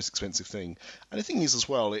to be the most expensive thing. And the thing is, as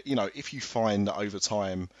well, if you find that over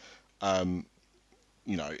time,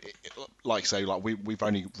 like say, like we've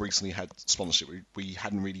only recently had sponsorship. We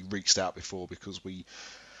hadn't really reached out before because we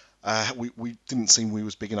didn't seem we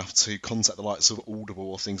was big enough to contact the likes of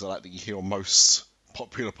Audible or things like that you hear on most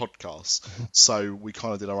popular podcasts. So we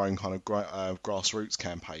kind of did our own kind of grassroots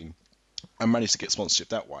campaign and managed to get sponsorship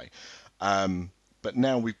that way. But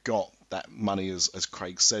now we've got that money, as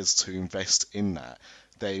Craig says, to invest in that.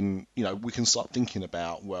 Then we can start thinking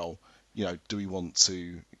about, well, do we want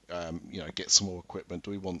to get some more equipment?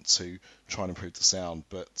 Do we want to try and improve the sound?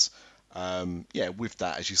 But with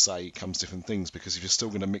that, as you say, comes different things, because if you're still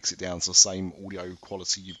going to mix it down to the same audio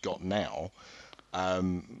quality you've got now,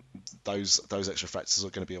 those extra factors are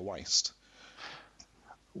going to be a waste.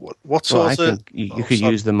 What sort I think you could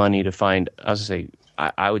use the money to find. I was going to say,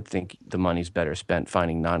 I would think the money's better spent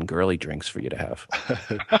finding non-girly drinks for you to have.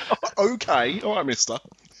 Okay, all right, mister.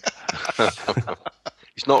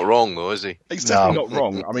 He's not wrong, though, is he? He's definitely not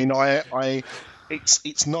wrong. I mean,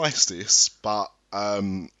 it's nice this, but I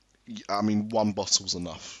mean, one bottle's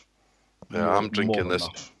enough. Yeah, I'm drinking this.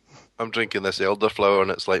 I'm drinking this elderflower, and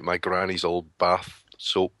it's like my granny's old bath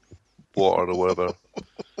soap water or whatever.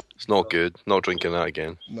 It's not good. Not drinking that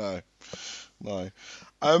again. No.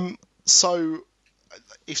 So,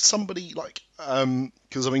 if somebody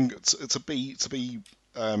because I mean, to be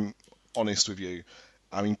honest with you,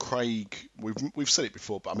 I mean, Craig, we've said it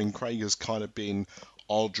before, but I mean, Craig has kind of been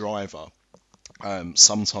our driver.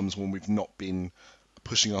 Sometimes when we've not been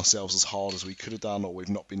pushing ourselves as hard as we could have done, or we've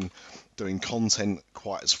not been doing content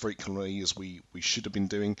quite as frequently as we should have been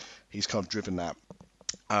doing, he's kind of driven that.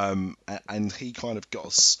 And he kind of got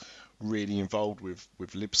us really involved with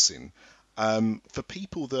Libsyn. For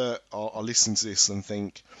people that are listening to this and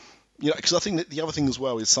think, because I think that the other thing as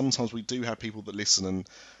well is sometimes we do have people that listen and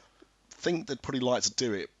think they'd probably like to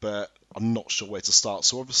do it, but I'm not sure where to start.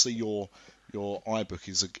 So obviously your iBook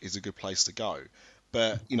is a good place to go.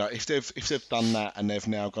 But if they've done that and they've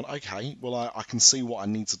now gone, okay, well I can see what I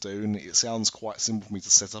need to do, and it sounds quite simple for me to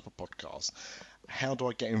set up a podcast. How do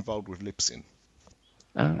I get involved with Libsyn?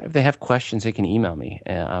 If they have questions, they can email me.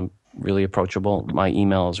 I'm really approachable. My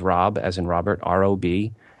email is Rob, as in Robert,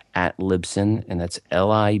 ROB, @Libsyn, and that's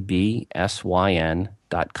LIBSYN.com.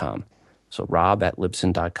 So Rob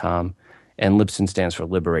 @Libsyn.com, and Libsyn stands for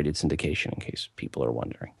Liberated Syndication, in case people are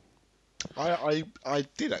wondering. I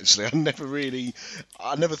did actually.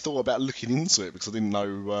 I never thought about looking into it because I didn't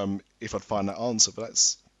know if I'd find that answer.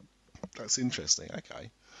 But that's interesting.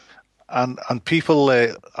 Okay. And people,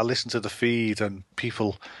 I listen to the feed, and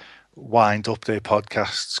people wind up their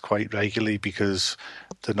podcasts quite regularly because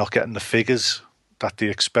they're not getting the figures that they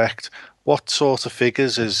expect. What sort of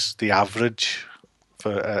figures is the average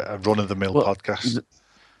for a run-of-the-mill podcast?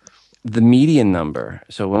 The median number.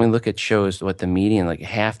 So when we look at shows, what the median, like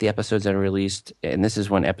half the episodes that are released, and this is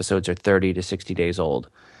when episodes are 30 to 60 days old,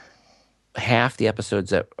 half the episodes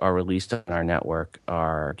that are released on our network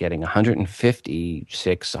are getting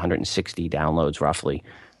 156, 160 downloads roughly,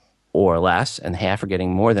 or less, and half are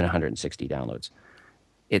getting more than 160 downloads.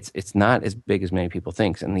 It's not as big as many people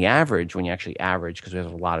think. And the average, when you actually average, because we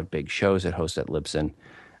have a lot of big shows that host at Libsyn,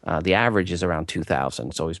 the average is around 2,000.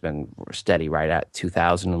 It's always been steady right at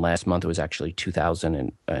 2,000, and last month it was actually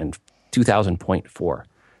 2,000 and 2,000.4.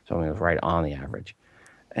 So it was right on the average.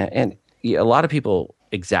 And a lot of people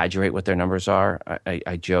exaggerate what their numbers are.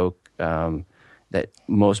 I joke, that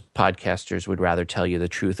most podcasters would rather tell you the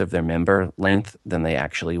truth of their member length than they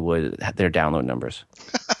actually would their download numbers.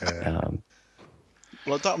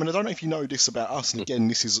 Well, I don't know if you know this about us, and again,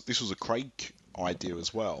 this was a Craig idea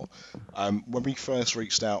as well. When we first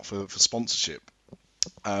reached out for sponsorship,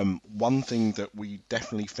 one thing that we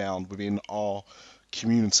definitely found within our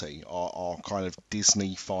community, our kind of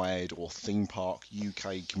Disney-fied or theme park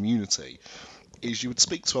UK community, is you would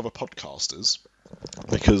speak to other podcasters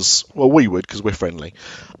because, well, we would because we're friendly,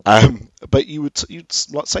 but you'd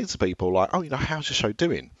like say to people like, oh, how's your show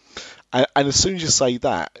doing? And as soon as you say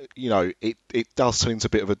that, it does turn into a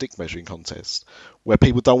bit of a dick measuring contest where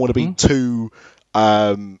people don't want to be too,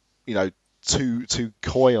 too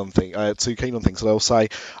coy on too keen on things. So they'll say,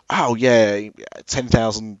 "Oh yeah,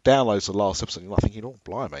 10,000 downloads for the last episode." You're like thinking, "Oh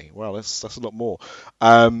blimey, well that's a lot more."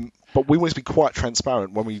 But we wanted to be quite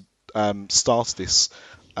transparent when we started this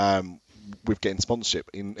with getting sponsorship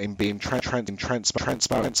in being transparent.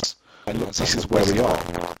 And look, this is where we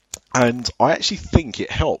are. And I actually think it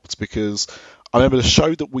helped because I remember the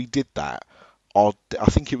show that we did that. I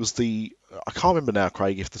think it was I can't remember now,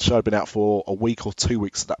 Craig, if the show had been out for a week or 2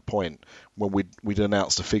 weeks at that point when we'd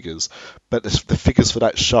announced the figures. But the figures for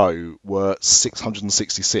that show were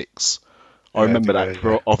 666. I remember that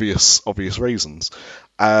for obvious reasons.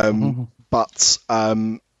 But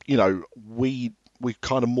we've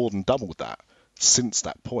kind of more than doubled that since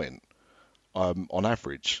that point. On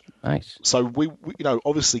average. Nice. So we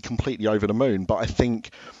obviously completely over the moon, but I think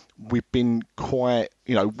we've been quite,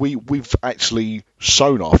 we've actually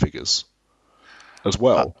shown our figures as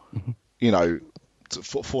well,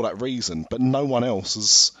 for that reason. But no one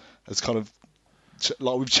else has kind of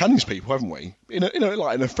we've challenged people, haven't we? In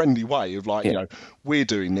a friendly way of we're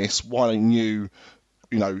doing this. Why don't you?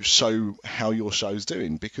 Show how your show's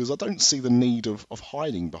doing, because I don't see the need of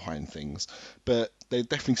hiding behind things, but there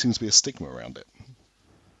definitely seems to be a stigma around it.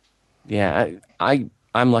 Yeah,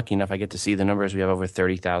 I'm lucky enough I get to see the numbers. We have over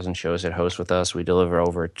 30,000 shows that host with us. We deliver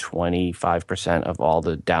over 25% of all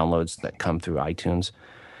the downloads that come through iTunes.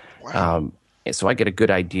 Wow. So I get a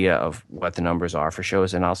good idea of what the numbers are for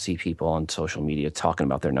shows, and I'll see people on social media talking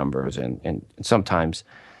about their numbers, and sometimes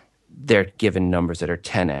they're given numbers that are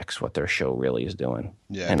 10x what their show really is doing.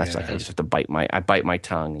 Yeah, and that's I just have to bite my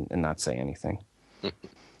tongue and not say anything. Well,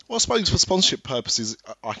 I suppose for sponsorship purposes,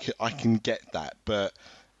 I can get that, but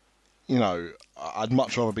I'd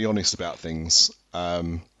much rather be honest about things.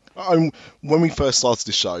 When we first started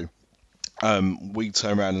the show, we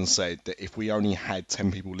turned around and said that if we only had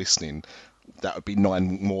 10 people listening, that would be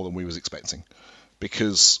 9 more than we was expecting,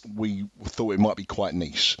 because we thought it might be quite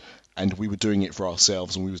niche. And we were doing it for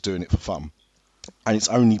ourselves, and we was doing it for fun. And it's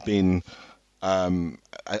only been,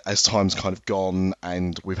 as time's kind of gone,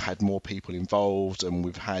 and we've had more people involved, and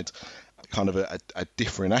we've had kind of a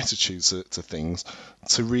different attitude to things,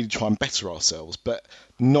 to really try and better ourselves, but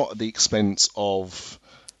not at the expense of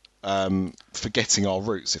forgetting our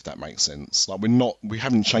roots, if that makes sense. Like we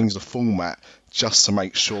haven't changed the format just to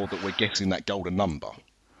make sure that we're getting that golden number.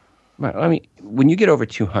 Right. I mean, when you get over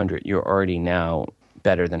 200, you're already now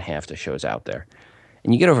better than half the shows out there.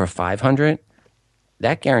 And you get over 500,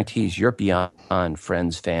 that guarantees you're beyond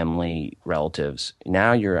friends, family, relatives.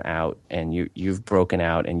 Now you're out and you've broken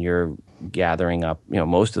out and you're gathering up.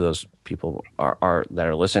 Most of those people are that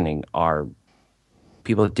are listening are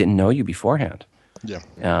people that didn't know you beforehand. Yeah.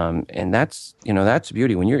 And that's that's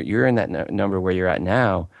beauty when you're in that number where you're at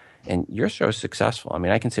now, and your show is successful. I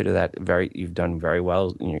mean, I consider that you've done very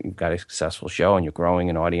well. You've got a successful show, and you're growing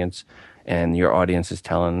an audience. And your audience is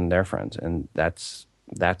telling their friends, and that's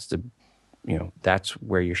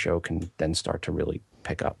where your show can then start to really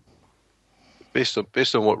pick up. Based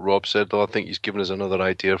on what Rob said, though, I think he's given us another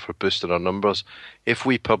idea for boosting our numbers. If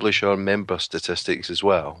we publish our member statistics as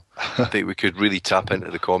well, I think we could really tap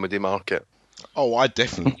into the comedy market. Oh, I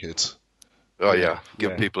definitely could. Oh yeah,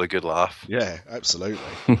 give people a good laugh. Yeah, absolutely.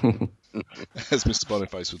 As Mr.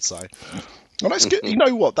 Boniface would say. Well, that's good. You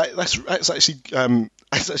know what? That's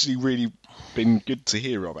actually really been good to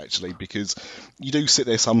hear, Rob. Actually, because you do sit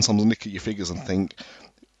there sometimes and look at your figures and think,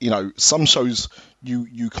 some shows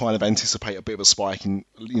you kind of anticipate a bit of a spike in,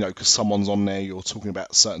 because someone's on there, you're talking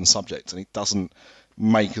about a certain subject, and it doesn't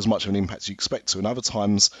make as much of an impact as you expect to. And other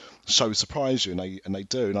times, shows surprise you, and they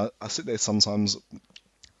do. And I sit there sometimes.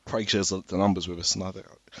 Craig shares the numbers with us, and I think,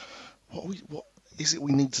 what is it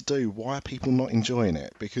we need to do? Why are people not enjoying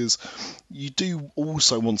it? Because you do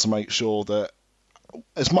also want to make sure that,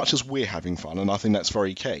 as much as we're having fun, and I think that's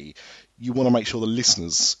very key, you want to make sure the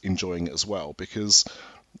listeners enjoying it as well, because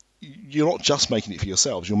you're not just making it for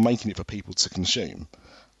yourselves, you're making it for people to consume.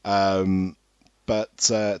 But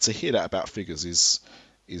to hear that about figures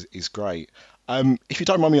is great. If you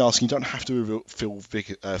don't mind me asking, you don't have to reveal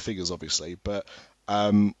figures, obviously, but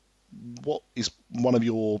what is one of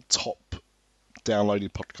your top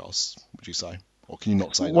downloaded podcasts, would you say? Or can you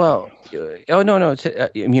not say that? Well, no.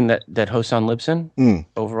 I mean that hosts on Libsyn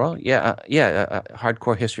overall. Yeah,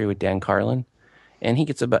 Hardcore History with Dan Carlin, and he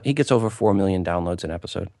gets over 4 million downloads an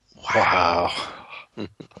episode. Wow. And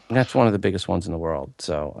that's one of the biggest ones in the world.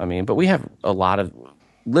 So I mean, but we have a lot of.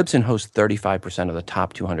 Libsyn hosts 35% of the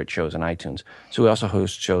top 200 shows on iTunes. So we also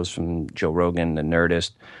host shows from Joe Rogan, The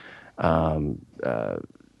Nerdist,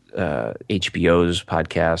 HBO's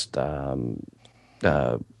podcast,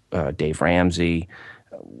 Dave Ramsey.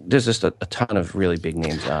 There's just a ton of really big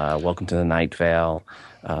names. Welcome to the Night Vale,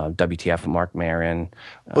 WTF with Mark Maron.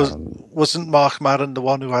 Wasn't Mark Maron the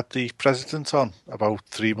one who had the president on about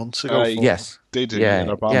 3 months ago? Yes. Did yeah,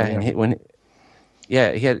 Obama,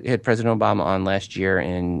 yeah. He had President Obama on last year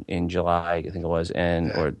in July, I think it was,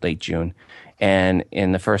 or late June. And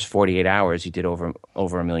in the first 48 hours, he did over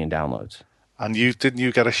 1 million downloads. And didn't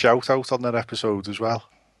you get a shout out on that episode as well?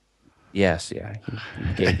 Yes, yeah.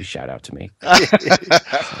 He gave a shout out to me.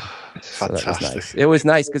 So Fantastic. that was nice. It was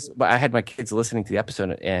nice because I had my kids listening to the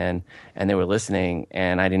episode and they were listening,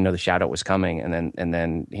 and I didn't know the shout out was coming. And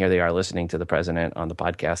then here they are listening to the president on the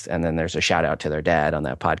podcast, and then there's a shout out to their dad on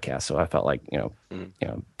that podcast. So I felt like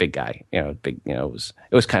big guy, it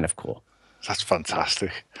was kind of cool. That's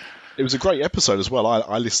fantastic. It was a great episode as well.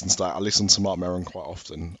 I listened to that. I listen to Mark Maron quite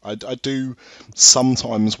often. I do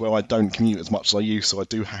sometimes where I don't commute as much as I used, so I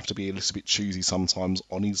do have to be a little bit choosy sometimes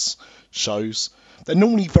on his shows. They're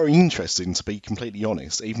normally very interesting, to be completely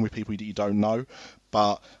honest, even with people that you don't know.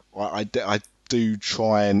 But I do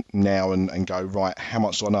try now and go, right, how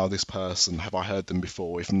much do I know of this person? Have I heard them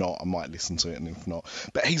before? If not, I might listen to it, and if not.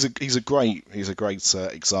 But he's a great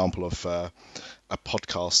example of a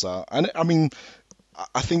podcaster. And I mean,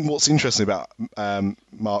 I think what's interesting about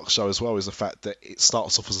Mark's show as well is the fact that it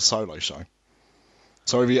starts off as a solo show.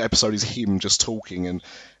 So every episode is him just talking, and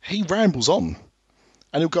he rambles on,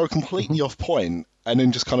 and he'll go completely off point, and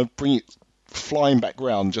then just kind of bring it flying back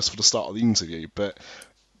round just for the start of the interview. But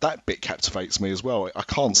that bit captivates me as well. I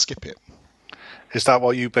can't skip it. Is that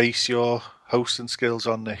what you base your hosting skills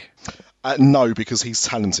on, Nick? No, because he's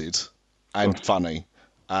talented and funny.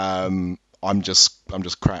 I'm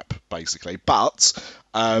just crap, basically. But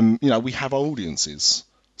we have audiences,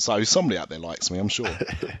 so somebody out there likes me, I'm sure.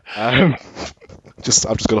 I've just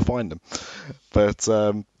got to find them. But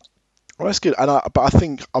well, that's good. And but I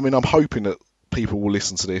think, I'm hoping that people will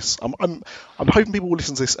listen to this. I'm hoping people will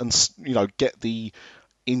listen to this and get the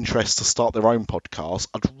interest to start their own podcast.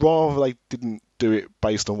 I'd rather they didn't do it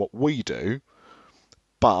based on what we do.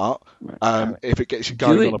 But if it gets you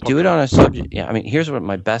going, do it on a subject. Yeah, here's what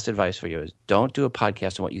my best advice for you is: don't do a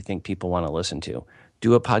podcast on what you think people want to listen to.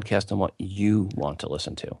 Do a podcast on what you want to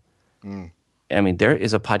listen to. There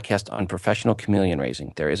is a podcast on professional chameleon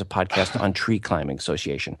raising. There is a podcast on tree climbing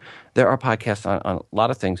association. There are podcasts on a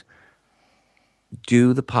lot of things.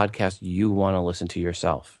 Do the podcast you want to listen to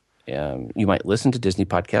yourself. You might listen to Disney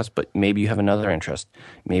podcasts, but maybe you have another interest.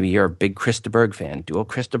 Maybe you're a big Krista Berg fan. Do a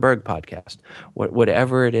Krista Berg podcast.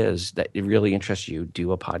 Whatever it is that really interests you,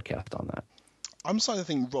 do a podcast on that. I'm starting to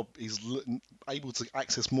think Rob is able to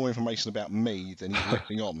access more information about me than he's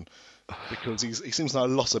letting on, because he seems to know a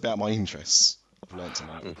lot about my interests. I've learned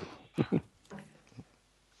tonight.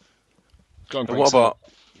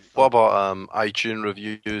 What about iTunes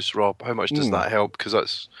reviews, Rob? How much does that help? Because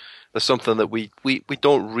that's something that we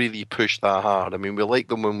don't really push that hard. We like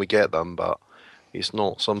them when we get them, but it's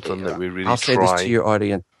not something that we really try. I'll say this to your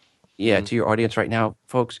audience. Yeah, to your audience right now,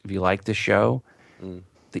 folks, if you like the show,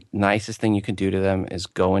 the nicest thing you can do to them is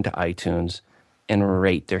go into iTunes and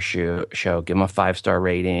rate their show. Give them a 5-star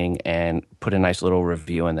rating and put a nice little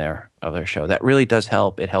review in there of their show. That really does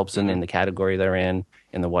help. It helps them in the category they're in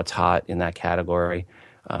the what's hot in that category.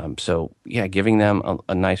 So, giving them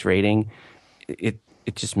a nice rating, it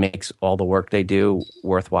just makes all the work they do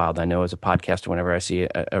worthwhile. I know as a podcaster, whenever I see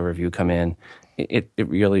a review come in, it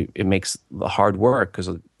really makes the hard work, because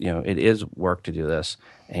it is work to do this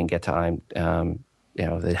and get time.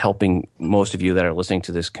 That helping most of you that are listening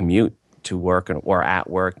to this commute to work or at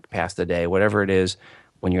work, past the day, whatever it is,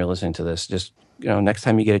 when you're listening to this, just next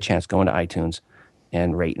time you get a chance, go into iTunes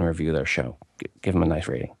and rate and review their show. Give them a nice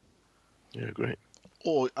rating. Yeah, great.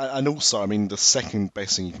 And also, the second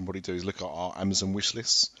best thing you can probably do is look at our Amazon wish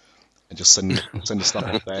lists and just send the stuff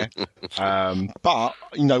up there. But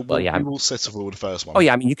we will settle for the first one. Oh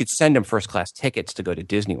yeah, you could send them first class tickets to go to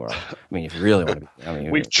Disney World. If you really want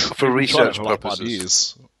to. For research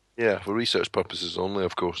purposes. Yeah, for research purposes only,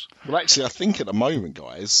 of course. Well, actually, I think at the moment,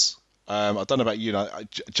 guys, I don't know about you,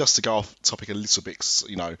 just to go off topic a little bit, 'cause,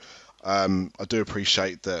 I do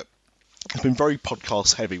appreciate that it's been very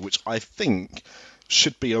podcast heavy, which I think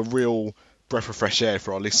should be a real breath of fresh air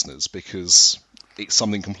for our listeners because it's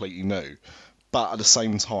something completely new. But at the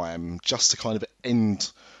same time, just to kind of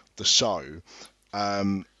end the show,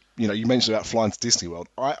 you mentioned about flying to Disney World.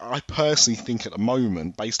 I personally think at the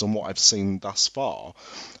moment, based on what I've seen thus far,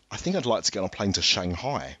 I think I'd like to get on a plane to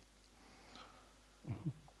Shanghai.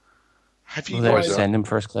 Have you Well, guys? send them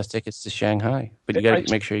first class tickets to Shanghai, but you got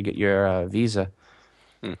to make sure you get your visa.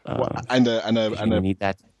 And You a need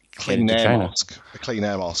that to get clean into air China. mask, a clean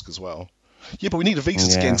air mask as well. Yeah, but we need a visa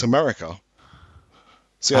to get Yeah. into America.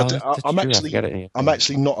 See, Oh, that's I'm true. I actually, forget it. I'm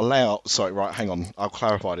actually not allowed. Sorry, right, hang on. I'll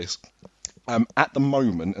clarify this. At the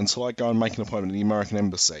moment, until I go and make an appointment in the American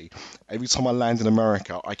embassy, every time I land in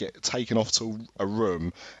America, I get taken off to a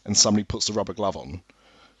room and somebody puts the rubber glove on.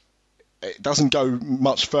 It doesn't go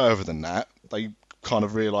much further than that. They kind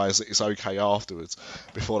of realise that it's okay afterwards,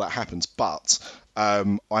 before that happens. But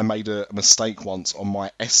I made a mistake once on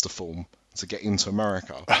my ESTA form to get into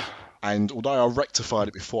America, and although I rectified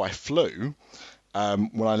it before I flew.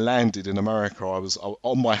 When I landed in America, I was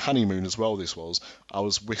on my honeymoon as well. I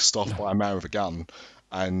was whisked off by a man with a gun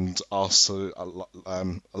and asked a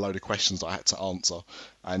load of questions that I had to answer.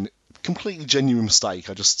 And completely genuine mistake.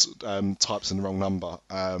 I just typed in the wrong number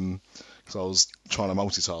because I was trying to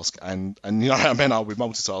multitask. And you know how men are with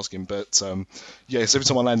multitasking. But so every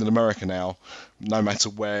time I land in America now, no matter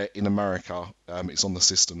where in America, it's on the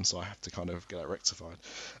system, so I have to kind of get that rectified.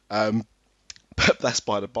 But that's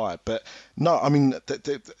by the by. But no, I mean,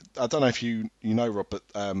 I don't know if you know, Rob, but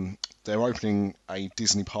they're opening a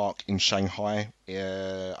Disney park in Shanghai.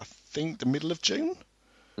 I think the middle of June.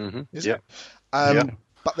 Is it?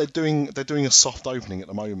 But they're doing a soft opening at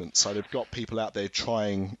the moment, so they've got people out there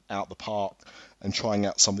trying out the park and trying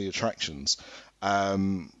out some of the attractions.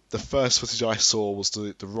 The first footage I saw was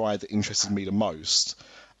the ride that interested me the most,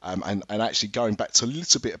 and actually going back to a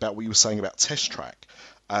little bit about what you were saying about Test Track.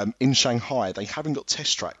 In Shanghai, they haven't got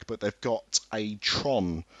Test Track, but they've got a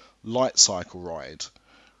Tron light cycle ride,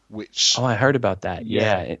 which... Oh, I heard about that.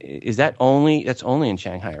 Yeah. Is that that's only in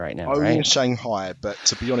Shanghai right now, only right? in Shanghai, but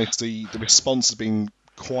to be honest, the response has been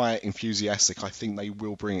quite enthusiastic. I think they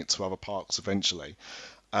will bring it to other parks eventually.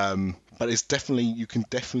 But it's definitely, you can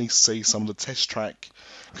definitely see some of the Test Track,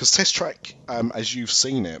 because Test Track, as you've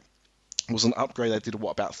seen it, was an upgrade they did,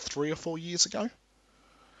 about 3 or 4 years ago,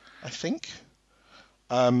 I think.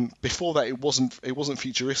 Before that, it wasn't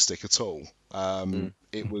futuristic at all.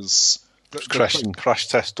 It was crash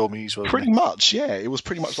test dummies, wasn't pretty it? much, yeah. It was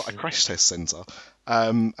pretty much like a crash test centre.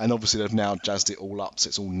 And obviously they've now jazzed it all up, so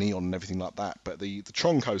it's all neon and everything like that. But the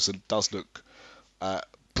Tron coaster does look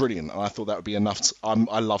brilliant, and I thought that would be enough.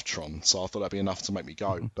 I love Tron, so I thought that'd be enough to make me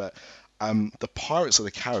go. But the Pirates of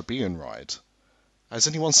the Caribbean ride, has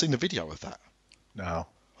anyone seen the video of that? No.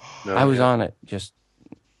 I was on it.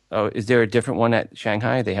 Oh, is there a different one at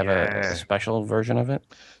Shanghai? They have a special version of it?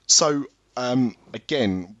 So,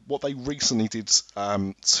 again, what they recently did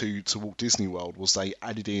to Walt Disney World was they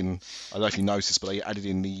added in, I don't know if you noticed, but they added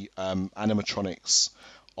in the animatronics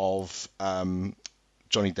of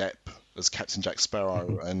Johnny Depp as Captain Jack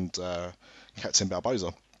Sparrow and Captain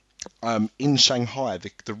Barbossa. In Shanghai,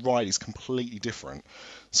 the ride is completely different.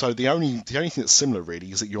 So the only thing that's similar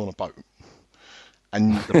really is that you're on a boat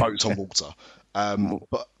and the boat's on water.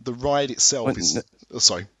 But the ride itself is...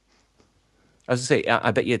 sorry. I was going to say,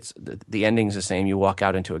 I bet you it's the ending's the same. You walk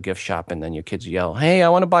out into a gift shop and then your kids yell, "Hey, I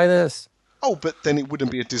want to buy this." Oh, but then it wouldn't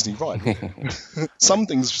be a Disney ride, would it? Some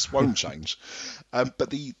things just won't change. But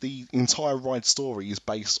the entire ride story is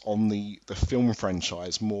based on the film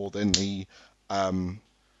franchise more than the...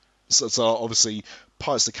 So obviously,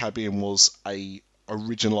 Pirates of the Caribbean was a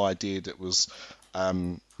original idea that was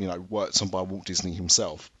worked on by Walt Disney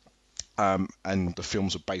himself. And the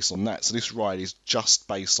films are based on that. So this ride is just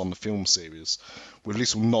based on the film series, with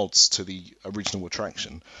little nods to the original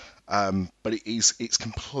attraction. But it's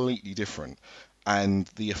completely different, and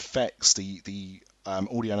the effects,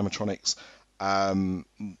 all the animatronics,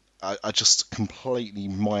 are just completely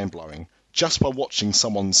mind blowing just by watching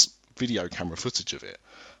someone's video camera footage of it.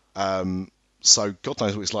 So God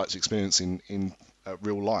knows what it's like to experience in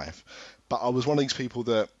real life. But I was one of these people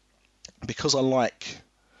that, because I like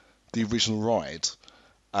the original ride,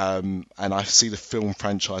 and I see the film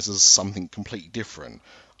franchise as something completely different,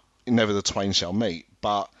 never the twain shall meet.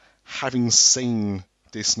 But having seen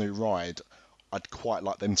this new ride, I'd quite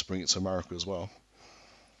like them to bring it to America as well.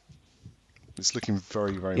 It's looking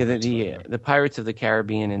very, very... the Pirates of the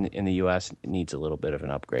Caribbean in the U.S. needs a little bit of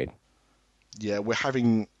an upgrade. Yeah, we're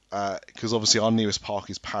having because obviously our nearest park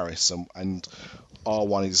is Paris, and our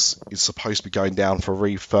one is supposed to be going down for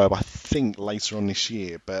refurb, I think, later on this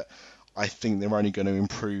year. But I think they're only going to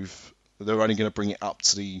improve. They're only going to bring it up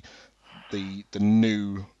to the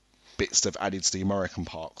new bits they've added to the American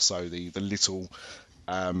park. So the little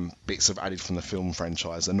bits they've added from the film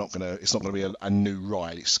franchise. They're not gonna. It's not going to be a new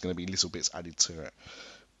ride. It's going to be little bits added to it.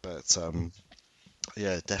 But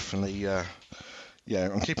yeah, definitely. Yeah,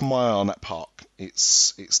 I'm keeping my eye on that park.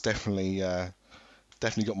 It's definitely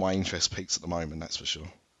got my interest peaked at the moment. That's for sure.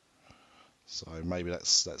 So maybe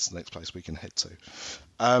that's the next place we can head to.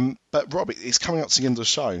 But Rob, it's coming up to the end of the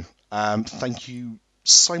show. Thank you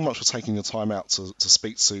so much for taking your time out to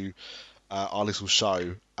speak to our little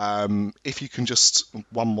show. If you can just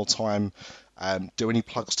one more time do any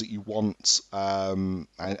plugs that you want, and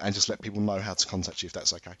just let people know how to contact you, if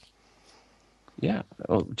that's okay. Yeah.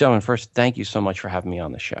 Well, gentlemen, first, thank you so much for having me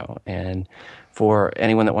on the show. And for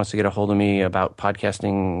anyone that wants to get a hold of me about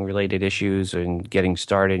podcasting related issues and getting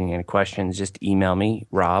started and any questions, just email me,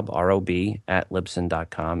 Rob, R-O-B,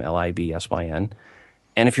 @libsyn.com, Libsyn.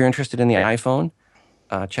 And if you're interested in the iPhone,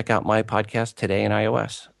 check out my podcast, Today in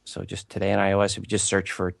iOS. So just Today in iOS, if you just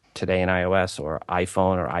search for Today in iOS or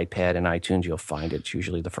iPhone or iPad in iTunes, you'll find it. It's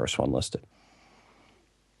usually the first one listed.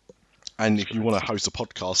 And if you want to host a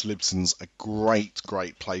podcast, Libsyn's a great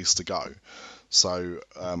place to go. So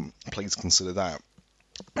please consider that.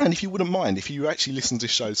 And if you wouldn't mind, if you actually listen to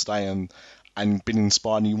this show today and been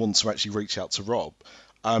inspired and you want to actually reach out to Rob,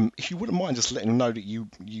 if you wouldn't mind just letting him know that you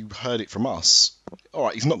heard it from us. All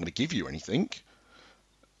right, he's not going to give you anything,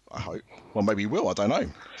 I hope. Well, maybe he will, I don't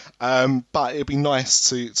know. But it'd be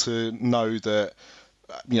nice to know that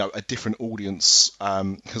a different audience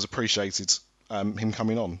has appreciated him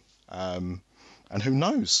coming on. And who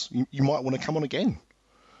knows? You might want to come on again.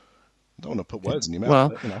 I don't want to put words in your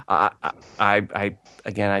mouth.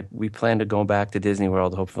 Well, we plan to go back to Disney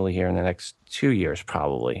World hopefully here in the next 2 years.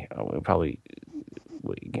 Probably we'll probably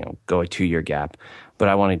go a 2-year gap. But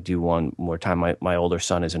I want to do one more time. My older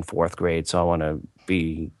son is in 4th grade, so I want to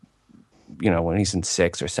be, when he's in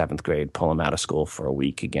 6th or 7th grade, pull him out of school for a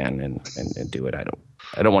week again and do it.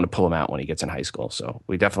 I don't want to pull him out when he gets in high school. So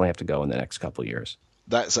we definitely have to go in the next couple of years.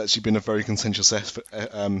 That's actually been a very contentious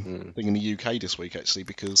thing in the UK this week, actually,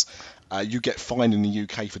 because you get fined in the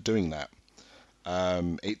UK for doing that.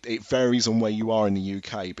 It varies on where you are in the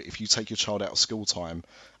UK, but if you take your child out of school time,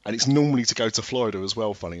 and it's normally to go to Florida as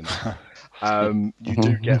well, funny enough, you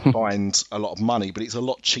do get fined a lot of money, but it's a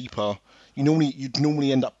lot cheaper. You'd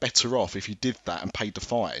normally end up better off if you did that and paid the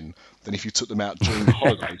fine than if you took them out during the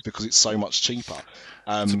holidays, because it's so much cheaper.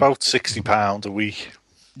 It's about £60 a week.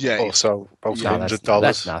 Yeah, also about $100.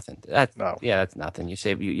 That's nothing. That's nothing. You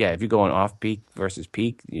save if you're going off peak versus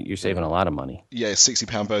peak, you're saving a lot of money. Yeah,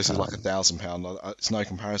 £60 versus like £1,000. It's no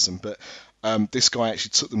comparison. But this guy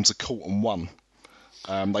actually took them to court and won.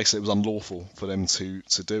 They said it was unlawful for them to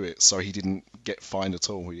do it, so he didn't get fined at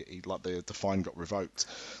all. The fine got revoked.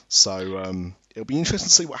 So it'll be interesting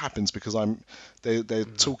to see what happens, because they're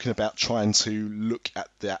talking about trying to look at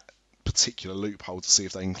that particular loophole to see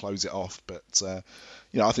if they can close it off. But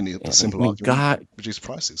I think the simple argument, reduce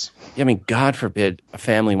prices. I mean, God forbid a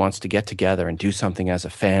family wants to get together and do something as a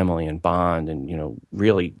family and bond and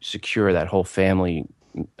really secure that whole family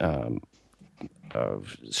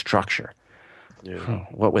structure. Yeah.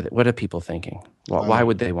 What are people thinking? Why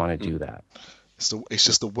would they want to do that? It's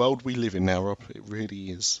just the world we live in now, Rob. It really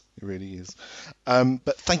is. It really is.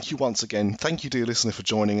 But thank you once again. Thank you, dear listener, for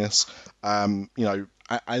joining us.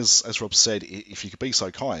 As Rob said, if you could be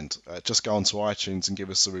so kind, just go onto iTunes and give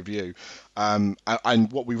us a review. And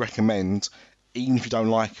what we recommend, even if you don't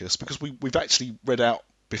like us, because we've actually read out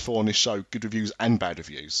before on this show good reviews and bad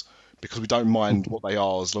reviews, because we don't mind what they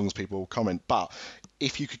are as long as people comment. But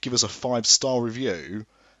if you could give us a 5-star review,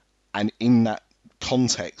 and in that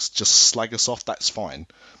context just slag us off, that's fine.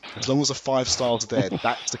 As long as the 5 stars are there,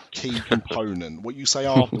 that's the key component. What you say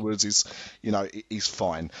afterwards is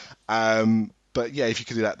fine. But yeah, if you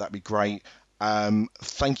could do that, that'd be great.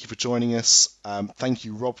 Thank you for joining us. Thank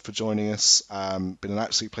you, Rob, for joining us. Been an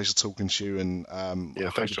absolute pleasure talking to you, and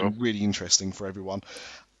thanks, Rob. Really interesting for everyone.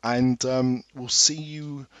 And we'll see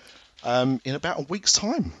you in about a week's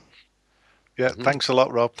time. Yeah, thanks a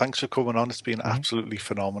lot, Rob. Thanks for coming on. It's been absolutely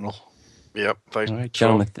phenomenal. Yep, thanks. All right,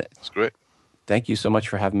 gentlemen. It's great. Thank you so much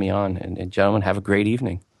for having me on, and gentlemen, have a great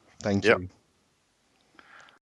evening. Thank you.